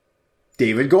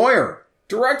David Goyer,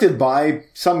 directed by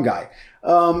some guy.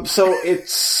 So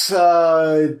it's,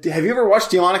 have you ever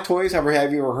watched Demonic Toys? Have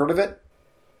you ever heard of it?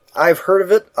 I've heard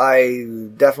of it. I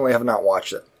definitely have not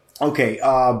watched it. Okay,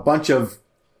 a bunch of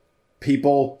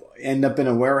people end up in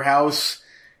a warehouse,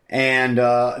 and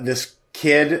this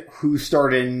kid who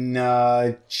starred in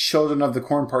Children of the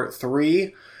Corn Part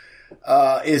 3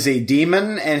 is a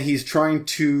demon, and he's trying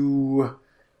to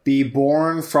be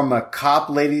born from a cop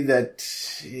lady that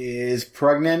is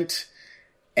pregnant,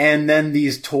 and then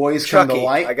these toys come to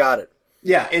light. I got it.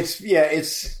 Yeah,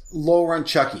 it's low-rent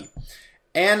Chucky.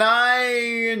 And I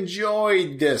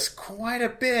enjoyed this quite a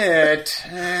bit.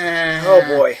 Oh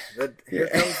boy. Here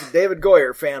comes the David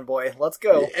Goyer fanboy. Let's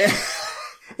go.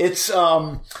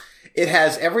 It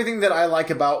has everything that I like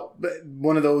about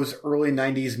one of those early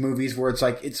 90s movies where it's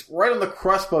like, it's right on the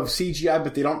cusp of CGI,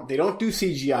 but they don't do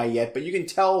CGI yet, but you can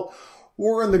tell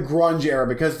we're in the grunge era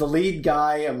because the lead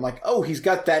guy, I'm like, oh, he's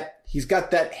got that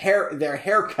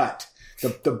haircut.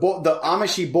 The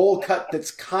Amish bowl cut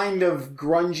that's kind of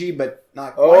grungy, but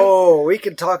not quite. Oh, we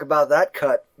can talk about that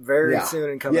cut very soon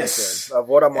and coming soon. Of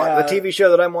what I'm watching. The TV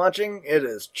show that I'm watching, it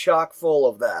is chock full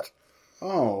of that.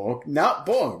 Oh, now,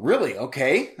 boy, really?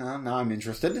 Okay. Now I'm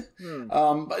interested.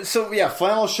 So, yeah,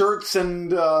 flannel shirts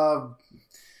and, where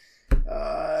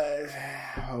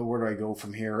do I go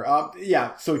from here?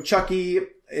 So Chucky,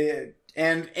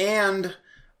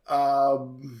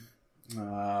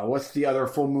 what's the other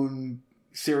Full Moon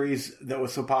series that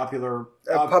was so popular?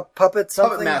 Puppet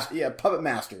something? Puppet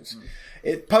Masters.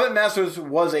 Puppet Masters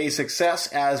was a success,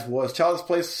 as was Child's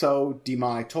Play, so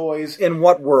Demonic Toys. In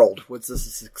what world was this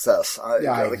a success?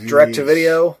 Like direct to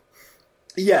video?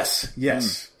 Yes.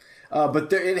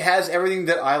 But it has everything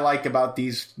that I like about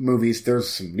these movies. There's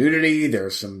some nudity,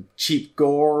 there's some cheap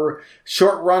gore,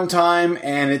 short runtime,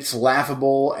 and it's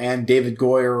laughable, and David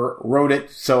Goyer wrote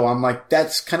it, so I'm like,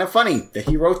 that's kind of funny that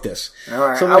he wrote this. All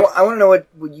right. So I want to know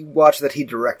what you watched that he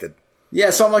directed.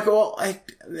 Yeah, so I'm like, well,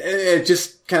 it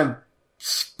just kind of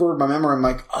spurred my memory. I'm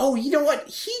like, oh, you know what?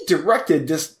 He directed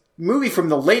this movie from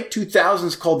the late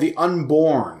 2000s called The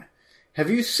Unborn. Have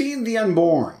you seen The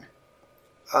Unborn?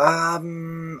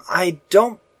 I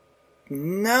don't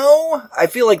know. I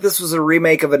feel like this was a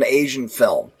remake of an Asian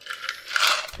film.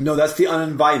 No, that's The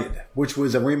Uninvited, which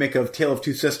was a remake of Tale of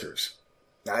Two Sisters.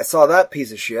 I saw that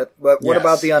piece of shit, but what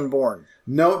about The Unborn?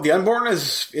 No, The Unborn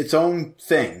is its own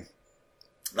thing.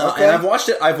 Okay. And I've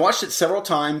watched it several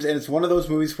times, and it's one of those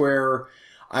movies where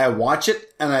I watch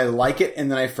it, and I like it,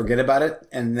 and then I forget about it,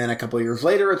 and then a couple of years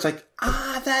later, it's like,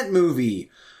 that movie.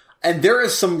 And there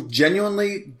is some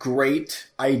genuinely great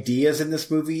ideas in this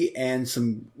movie, and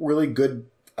some really good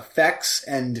effects,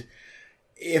 and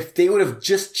if they would have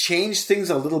just changed things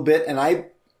a little bit, and I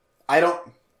don't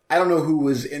know who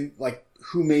was in, like,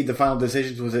 who made the final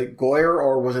decisions. Was it Goyer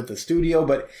or was it the studio?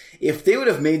 But if they would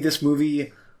have made this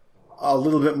movie a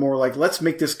little bit more like, let's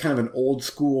make this kind of an old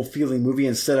school feeling movie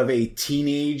instead of a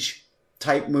teenage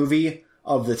type movie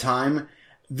of the time,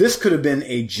 this could have been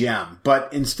a gem.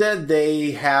 But instead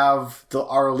they have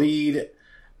our lead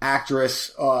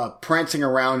actress prancing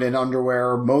around in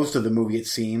underwear most of the movie, it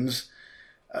seems.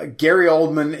 Gary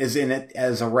Oldman is in it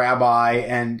as a rabbi,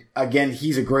 and again,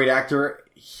 he's a great actor.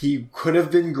 He could have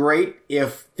been great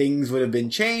if things would have been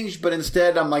changed, but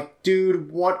instead I'm like,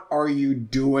 dude, what are you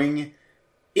doing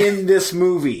in this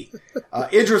movie?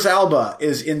 Idris Elba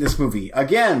is in this movie.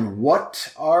 Again,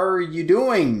 what are you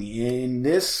doing in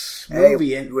this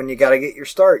movie? Hey, when you gotta get your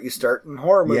start, you start in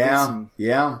horror movies.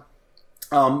 Yeah.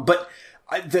 But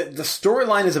the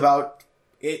storyline is about,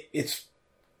 it's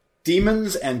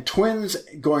demons and twins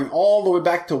going all the way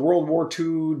back to World War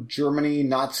II, Germany,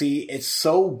 Nazi. It's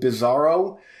so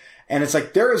bizarro. And it's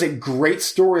like, there is a great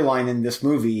storyline in this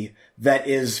movie that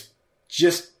is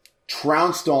just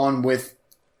trounced on with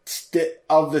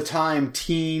of the time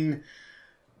teen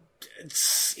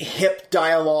hip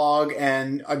dialogue,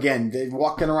 and again, they're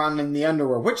walking around in the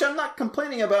underwear, which I'm not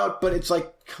complaining about, but it's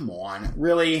like, come on,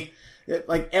 really?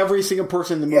 Like, every single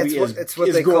person in the movie it's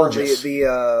what they gorgeous.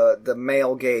 Call the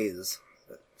male gaze.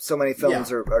 So many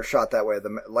films are shot that way.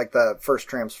 Like the first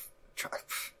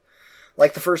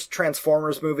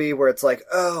Transformers movie, where it's like,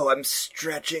 oh, I'm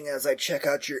stretching as I check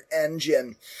out your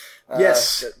engine.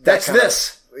 Yes, that's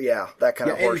this. That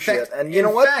kind of horse shit. And you know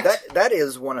what? That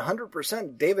is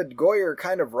 100% David Goyer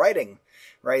kind of writing.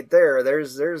 right there.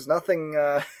 There's nothing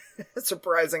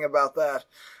surprising about that.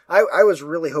 I was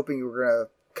really hoping you were going to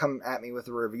come at me with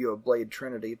a review of Blade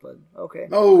Trinity, but okay.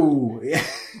 Oh, yeah.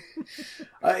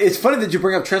 It's funny that you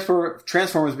bring up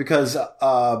Transformers because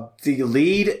the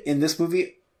lead in this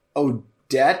movie,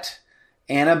 Odette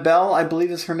Annabelle, I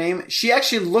believe is her name. She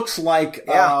actually looks like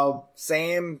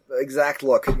same exact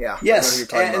look. Yeah. Yes,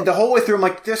 and the whole way through, I'm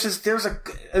like,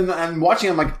 and I'm watching.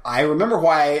 I'm like, I remember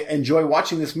why I enjoy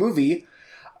watching this movie,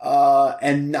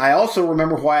 and I also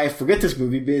remember why I forget this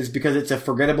movie is because it's a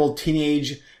forgettable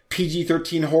teenage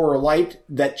PG-13 horror light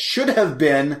that should have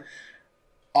been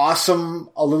awesome,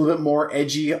 a little bit more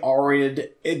edgy,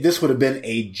 R-rated. This would have been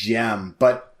a gem.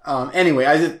 But anyway,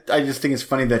 I just think it's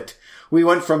funny that we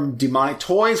went from Demonic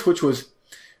Toys, which was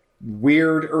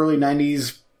weird early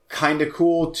 90s, kind of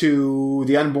cool, to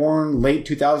The Unborn, late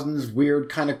 2000s, weird,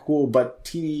 kind of cool, but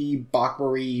teeny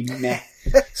bockery meh.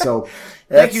 So,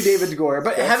 thank you, David Goyer.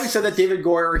 But having said that, David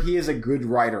Goyer, he is a good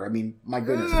writer. I mean, my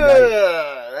goodness.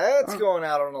 That's going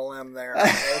out on a limb there.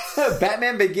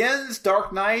 Batman Begins,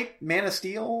 Dark Knight, Man of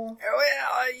Steel.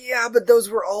 Well, yeah, but those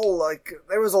were all like,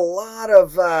 there was a lot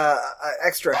of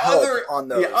extra help on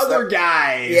those. Yeah, other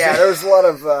guys. Yeah, there was a lot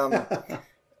of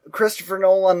Christopher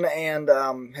Nolan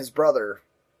and his brother,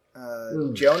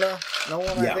 Jonah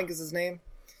Nolan, I think is his name.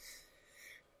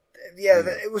 Yeah,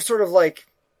 it was sort of like,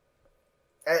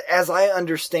 as I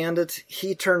understand it,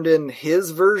 he turned in his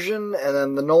version, and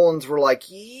then the Nolans were like,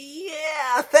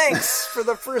 yeah, thanks for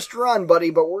the first run,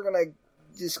 buddy, but we're gonna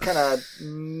just kind of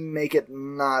make it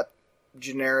not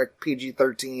generic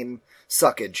PG-13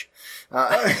 suckage.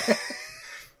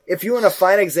 If you want a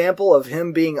fine example of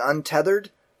him being untethered,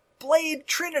 Blade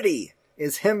Trinity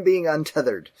is him being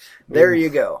untethered. There you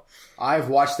go. I've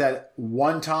watched that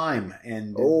one time,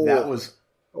 and that was...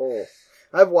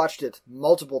 I've watched it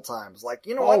multiple times. Like,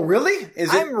 you know what? Oh, really?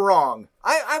 I'm wrong.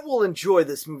 I will enjoy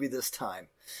this movie this time.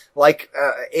 Like,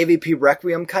 AVP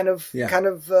Requiem kind of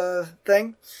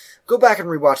thing. Go back and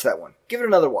rewatch that one. Give it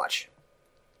another watch.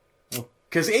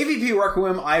 Because AVP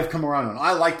Requiem, I've come around on.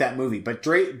 I like that movie. But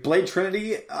Blade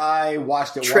Trinity, I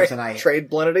watched it once and I... Trade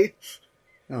Blinity?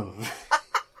 Oh.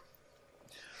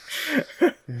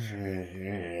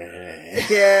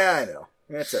 Yeah, I know.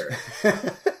 That's all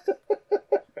right.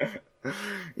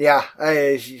 Yeah.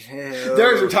 There's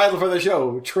your title for the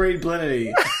show, Trade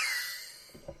Blinity.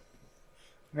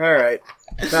 Alright.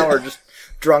 Now we're just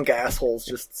drunk assholes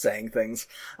just saying things.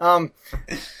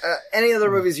 Any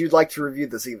other movies you'd like to review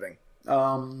this evening?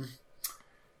 Go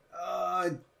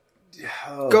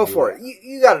for it.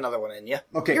 You got another one in you.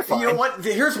 Okay. You're fine. You know what?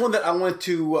 Here's one that I wanted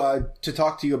to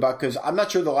talk to you about, because I'm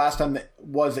not sure the last time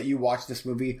that you watched this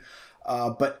movie.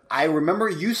 But I remember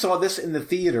you saw this in the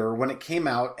theater when it came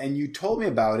out, and you told me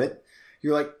about it.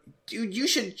 You're like, dude, you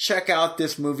should check out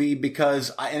this movie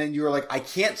and you were like, I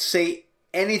can't say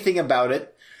anything about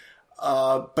it,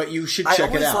 but you should check it out.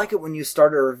 I always like it when you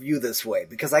start a review this way,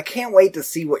 because I can't wait to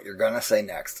see what you're going to say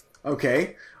next.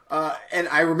 Okay. And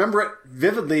I remember it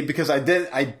vividly because I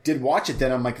did watch it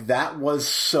then. I'm like, that was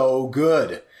so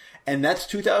good. And that's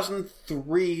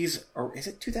 2003's, or is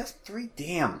it 2003?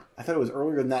 Damn. I thought it was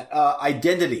earlier than that.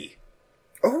 Identity.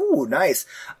 Oh, nice.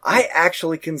 I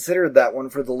actually considered that one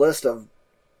for the list of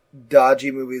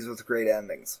dodgy movies with great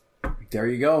endings. There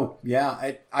you go.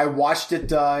 Yeah. I watched it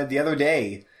the other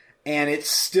day, and it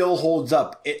still holds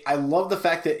up. I love the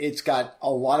fact that it's got a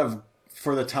lot of,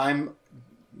 for the time,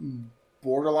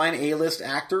 borderline A-list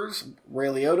actors. Ray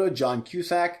Liotta, John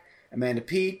Cusack, Amanda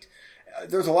Peet.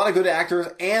 There's a lot of good actors,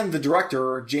 and the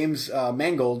director, James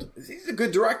Mangold, he's a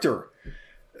good director.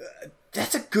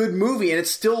 That's a good movie, and it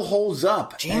still holds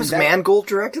up. James Mangold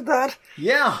directed that?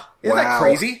 Yeah. Isn't that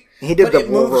crazy? He did the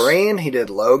Wolverine, he did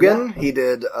Logan, he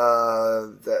did,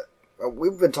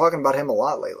 we've been talking about him a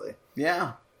lot lately.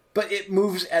 Yeah. But it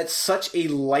moves at such a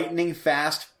lightning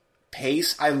fast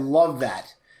pace. I love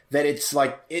that. That it's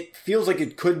like, it feels like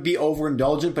it could be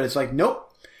overindulgent, but it's like,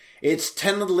 nope. It's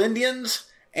 10 Little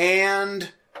Indians,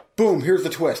 and boom, here's the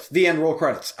twist. The end, roll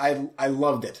credits. I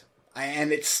loved it.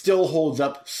 And it still holds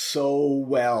up so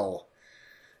well.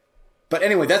 But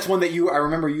anyway, that's one that I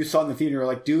remember you saw in the theater. You're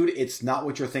like, dude, it's not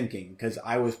what you're thinking. Because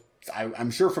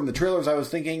I'm sure from the trailers I was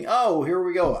thinking, oh, here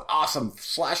we go. Awesome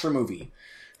slasher movie.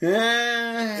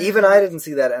 Even I didn't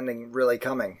see that ending really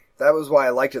coming. That was why I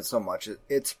liked it so much.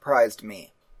 It surprised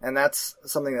me. And that's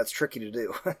something that's tricky to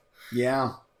do.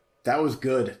 Yeah, that was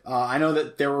good. I know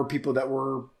that there were people that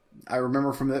were, I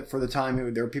remember for the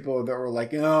time, there were people that were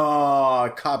like,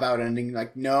 oh, cop-out ending.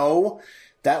 Like, no,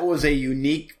 that was a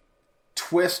unique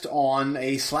twist on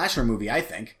a slasher movie, I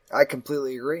think. I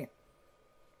completely agree.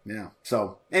 Yeah.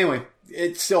 So, anyway,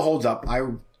 it still holds up. I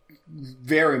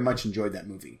very much enjoyed that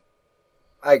movie.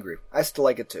 I agree. I still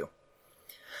like it too.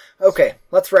 Okay,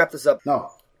 let's wrap this up.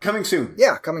 No, coming soon.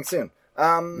 Yeah, coming soon.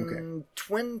 Okay.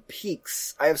 Twin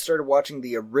Peaks. I have started watching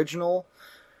the original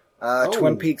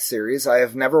Twin Peaks series. I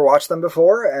have never watched them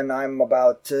before, and I'm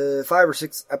about 5 or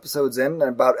 6 episodes in, and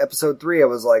about episode 3 I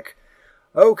was like,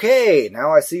 okay,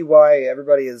 now I see why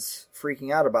everybody is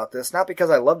freaking out about this. Not because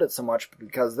I loved it so much, but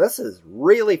because this is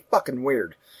really fucking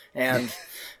weird. And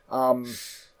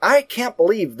I can't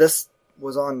believe this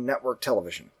was on network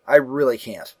television. I really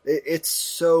can't. It's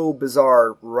so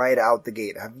bizarre right out the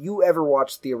gate. Have you ever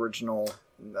watched the original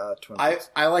Twin Peaks?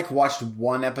 I watched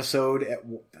one episode,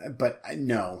 but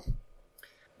no.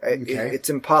 Okay. It's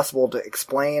impossible to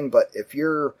explain, but if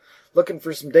you're looking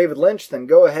for some David Lynch, then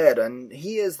go ahead. And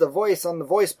he is the voice on the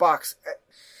voice box.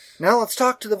 Now let's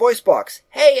talk to the voice box.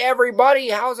 Hey everybody,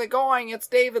 how's it going? It's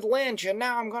David Lynch, and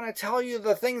now I'm going to tell you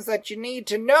the things that you need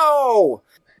to know.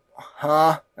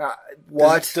 Huh?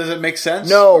 What? Does it make sense?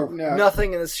 No,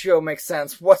 nothing in this show makes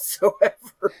sense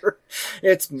whatsoever.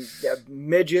 It's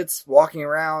midgets walking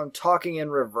around, talking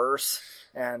in reverse,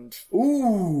 and...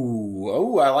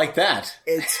 Ooh, I like that.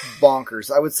 It's bonkers.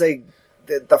 I would say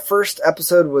the first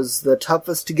episode was the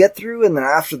toughest to get through, and then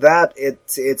after that,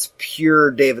 it's pure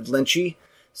David Lynchy.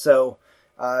 So,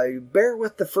 bear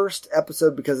with the first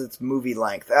episode because it's movie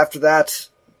length. After that,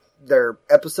 they're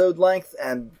episode length,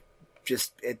 and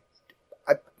just,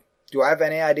 do I have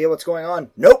any idea what's going on?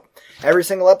 Nope. Every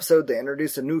single episode, they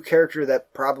introduced a new character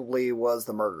that probably was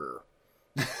the murderer.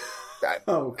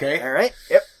 Okay. All right.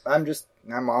 Yep.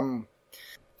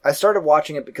 I started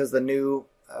watching it because the new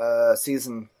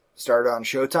season started on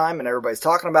Showtime, and everybody's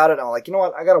talking about it. And I'm like, you know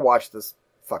what? I gotta watch this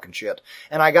fucking shit.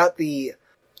 And I got the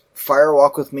Fire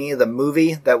Walk with Me, the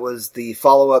movie that was the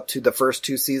follow-up to the first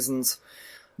 2 seasons.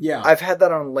 Yeah. I've had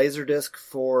that on Laserdisc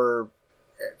for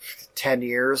 10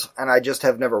 years, and I just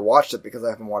have never watched it because I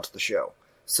haven't watched the show.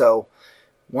 So,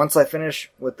 once I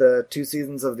finish with the 2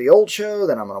 seasons of the old show,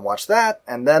 then I'm going to watch that,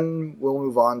 and then we'll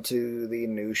move on to the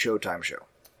new Showtime show.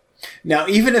 Now,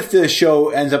 even if the show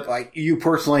ends up, like, you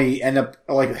personally end up,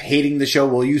 like, hating the show,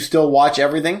 will you still watch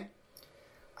everything?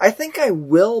 I think I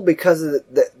will because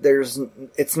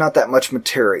it's not that much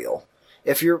material.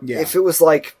 If it was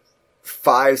like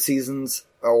 5 seasons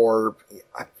or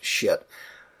shit,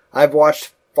 I've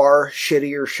watched far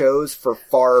shittier shows for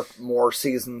far more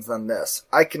seasons than this.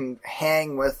 I can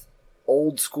hang with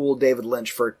old school David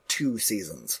Lynch for 2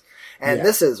 seasons. And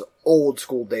this is old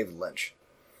school David Lynch.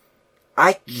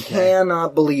 I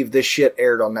cannot believe this shit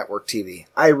aired on network TV.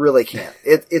 I really can't.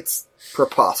 It's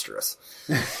preposterous.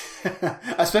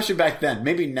 Especially back then.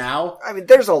 Maybe now. I mean,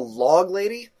 there's a log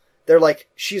lady. They're like,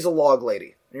 she's a log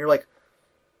lady. And you're like,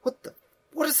 what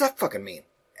does that fucking mean?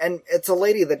 And it's a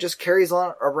lady that just carries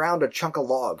on around a chunk of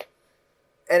log.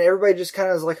 And everybody just kind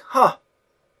of is like, huh.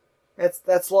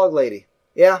 That's log lady.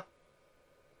 Yeah.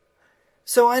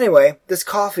 So anyway, this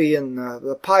coffee and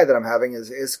the pie that I'm having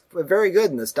is very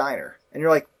good in this diner. And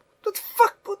you're like, what the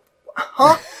fuck?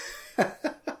 Huh?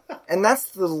 And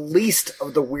that's the least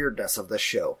of the weirdness of this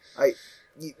show.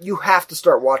 You have to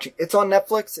start watching. It's on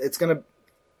Netflix. It's gonna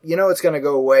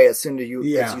go away as soon as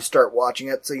you start watching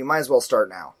it. So you might as well start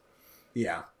now.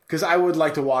 Yeah, because I would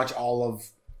like to watch all of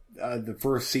the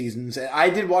first seasons. I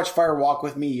did watch Fire Walk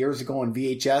with Me years ago on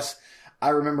VHS. I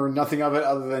remember nothing of it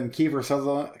other than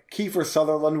Kiefer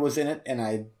Sutherland was in it, and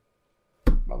I'm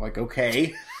like,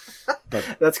 okay.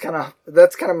 But that's kind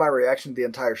of my reaction to the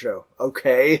entire show.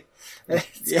 Okay,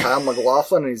 it's Kyle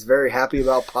MacLachlan, and he's very happy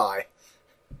about pie.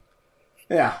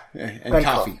 Yeah, and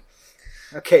coffee.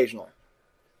 Occasionally.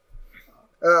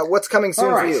 What's coming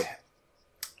soon for you?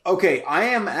 Okay, I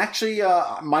am actually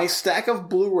my stack of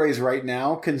Blu-rays right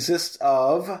now consists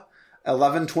of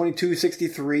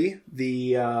 11/22/63,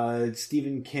 the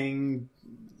Stephen King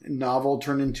novel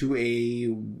turned into a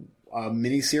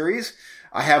miniseries.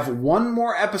 I have one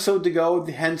more episode to go,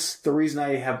 hence the reason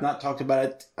I have not talked about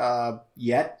it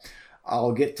yet.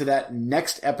 I'll get to that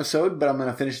next episode, but I'm going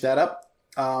to finish that up.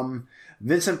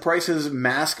 Vincent Price's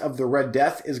Mask of the Red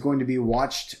Death is going to be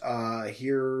watched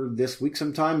here this week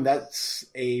sometime. That's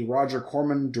a Roger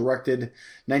Corman directed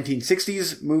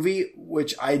 1960s movie,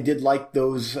 which I did like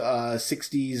those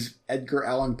 60s Edgar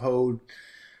Allan Poe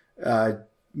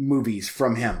movies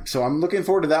from him. So I'm looking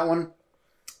forward to that one.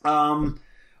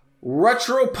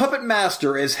 Retro Puppet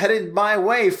Master is headed my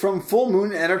way from Full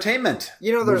Moon Entertainment.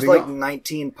 You know, there's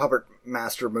 19 Puppet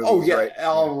Master movies, oh, yeah, right?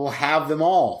 I'll have them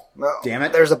all. Well, damn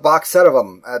it. There's a box set of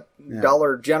them at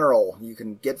Dollar General you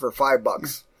can get for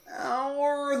 $5.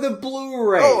 Or the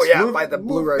Blu-rays. Oh, yeah, buy the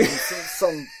Blu-rays.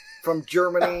 Some from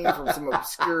Germany, from some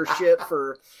obscure shit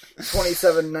for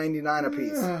 $27.99 a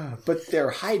piece. But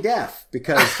they're high def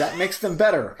because that makes them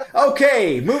better.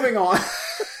 Okay, moving on.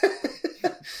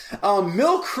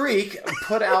 Mill Creek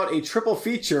put out a triple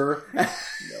feature.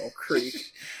 Mill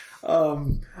Creek.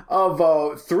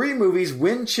 Of 3 movies: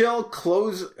 Wind Chill,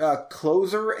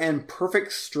 Closer, and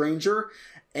Perfect Stranger.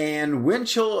 And Wind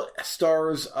Chill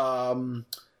stars,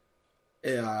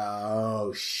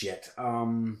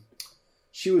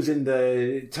 she was in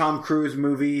the Tom Cruise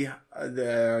movie,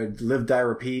 the Live, Die,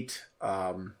 Repeat.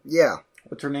 Yeah.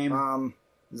 What's her name?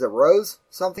 Is it Rose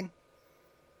something?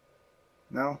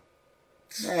 No?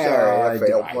 I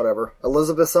failed. Whatever.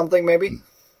 Elizabeth something, maybe?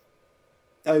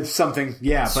 Something,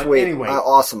 yeah. Sweet. But anyway.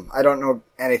 Awesome. I don't know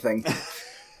anything.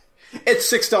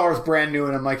 It's $6 brand new,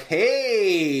 and I'm like,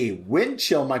 hey, Wind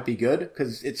Chill might be good,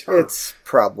 because it's her. It's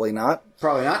probably not.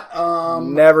 Probably not.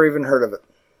 Never even heard of it.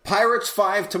 Pirates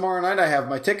 5 tomorrow night. I have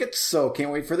my tickets, so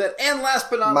can't wait for that. And last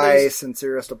but not my least...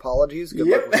 sincerest apologies. Good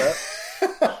luck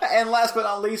with that. And last but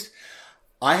not least,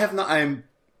 I'm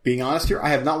being honest here, I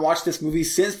have not watched this movie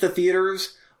since the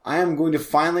theaters. I am going to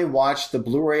finally watch the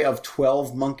Blu-ray of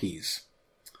 12 Monkeys.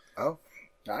 Oh,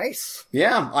 nice.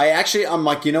 Yeah, I'm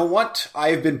like, you know what?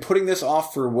 I've been putting this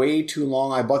off for way too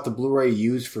long. I bought the Blu-ray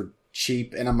used for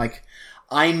cheap, and I'm like,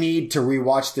 I need to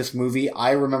rewatch this movie.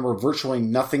 I remember virtually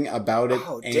nothing about it.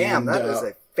 Oh, damn, that is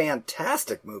a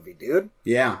fantastic movie, dude.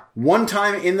 Yeah. One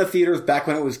time in the theaters back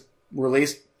when it was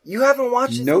released. You haven't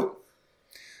watched it? Nope.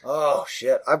 Oh,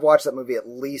 shit. I've watched that movie at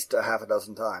least a half a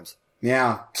dozen times.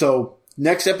 Yeah, so...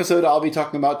 Next episode, I'll be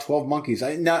talking about 12 Monkeys.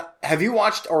 Have you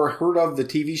watched or heard of the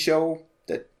TV show?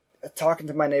 Talking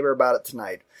to my neighbor about it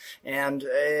tonight. And,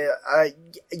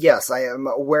 yes, I am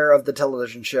aware of the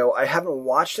television show. I haven't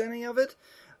watched any of it.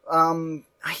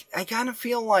 I kind of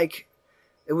feel like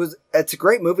it's a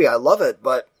great movie. I love it,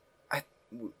 but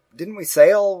didn't we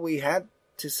say all we had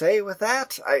to say with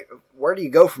that? Where do you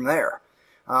go from there?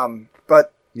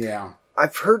 But yeah.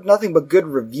 I've heard nothing but good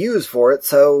reviews for it,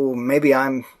 so maybe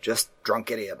I'm just drunk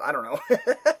idiot. I don't know.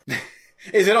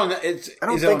 Is it on? I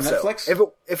don't think on Netflix?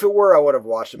 So. If it were, I would have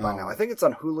watched it by now. I think it's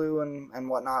on Hulu and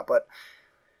whatnot. But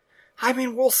I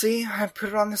mean, we'll see. I put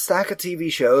it on the stack of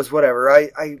TV shows. Whatever.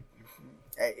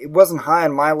 It wasn't high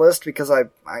on my list because I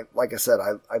like I said,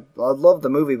 I loved the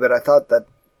movie, but I thought that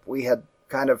we had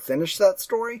kind of finished that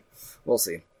story. We'll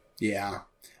see. Yeah.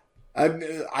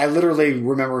 I literally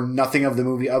remember nothing of the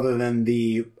movie other than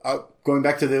the going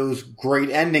back to those great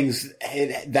endings.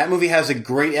 That movie has a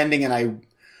great ending, and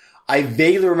I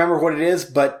vaguely remember what it is,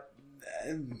 but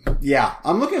yeah,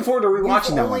 I'm looking forward to rewatching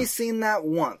that one. I've only seen that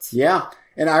once. Yeah,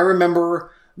 and I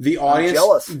remember the audience.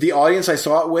 Jealous. The audience I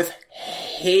saw it with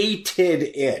hated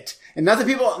it, and not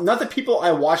the people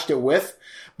I watched it with,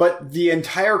 but the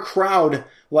entire crowd.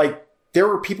 Like there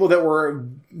were people that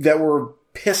were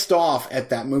pissed off at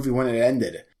that movie when it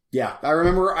ended. Yeah, I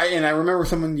remember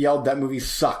someone yelled that movie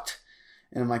sucked.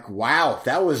 And I'm like, wow,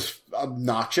 that was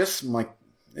obnoxious. I'm like,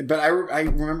 but I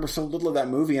remember so little of that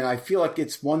movie, and I feel like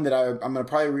it's one that I'm going to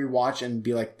probably rewatch and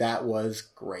be like, that was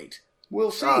great.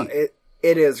 We'll see.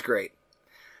 It is great.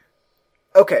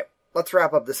 Okay, let's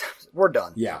wrap up this. We're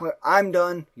done. Yeah. I'm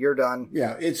done. You're done.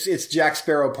 Yeah, it's Jack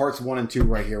Sparrow parts 1 and 2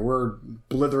 right here. We're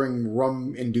blithering,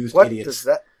 rum-induced idiots. What does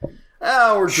that...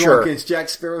 Oh, we're drunk. It's Jack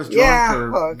Sparrow's drunk.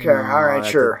 Yeah, okay, alright,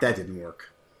 sure. That didn't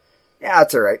work. Yeah,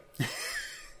 that's alright.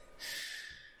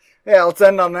 Yeah, let's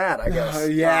end on that, I guess.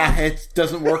 Yeah, it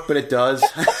doesn't work, but it does.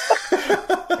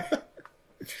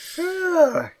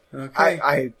 Okay.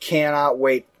 I cannot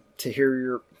wait to hear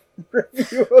your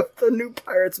review of the new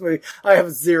Pirates movie. I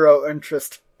have zero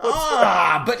interest.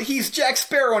 But he's Jack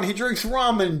Sparrow and he drinks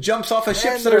rum and jumps off of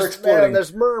ships that are exploding. And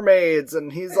there's mermaids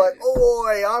and he's like,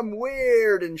 "Oi, I'm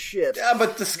weird and shit." Yeah,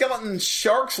 but the skeleton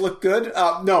sharks look good.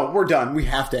 No, we're done. We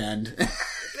have to end.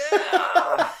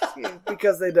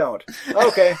 Because they don't.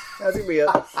 Okay, that's gonna be it.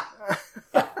 All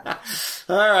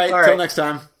right. Till next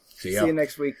time. See you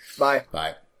next week. Bye.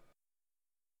 Bye.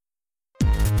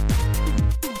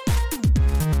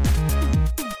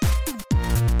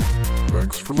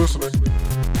 Thanks for listening.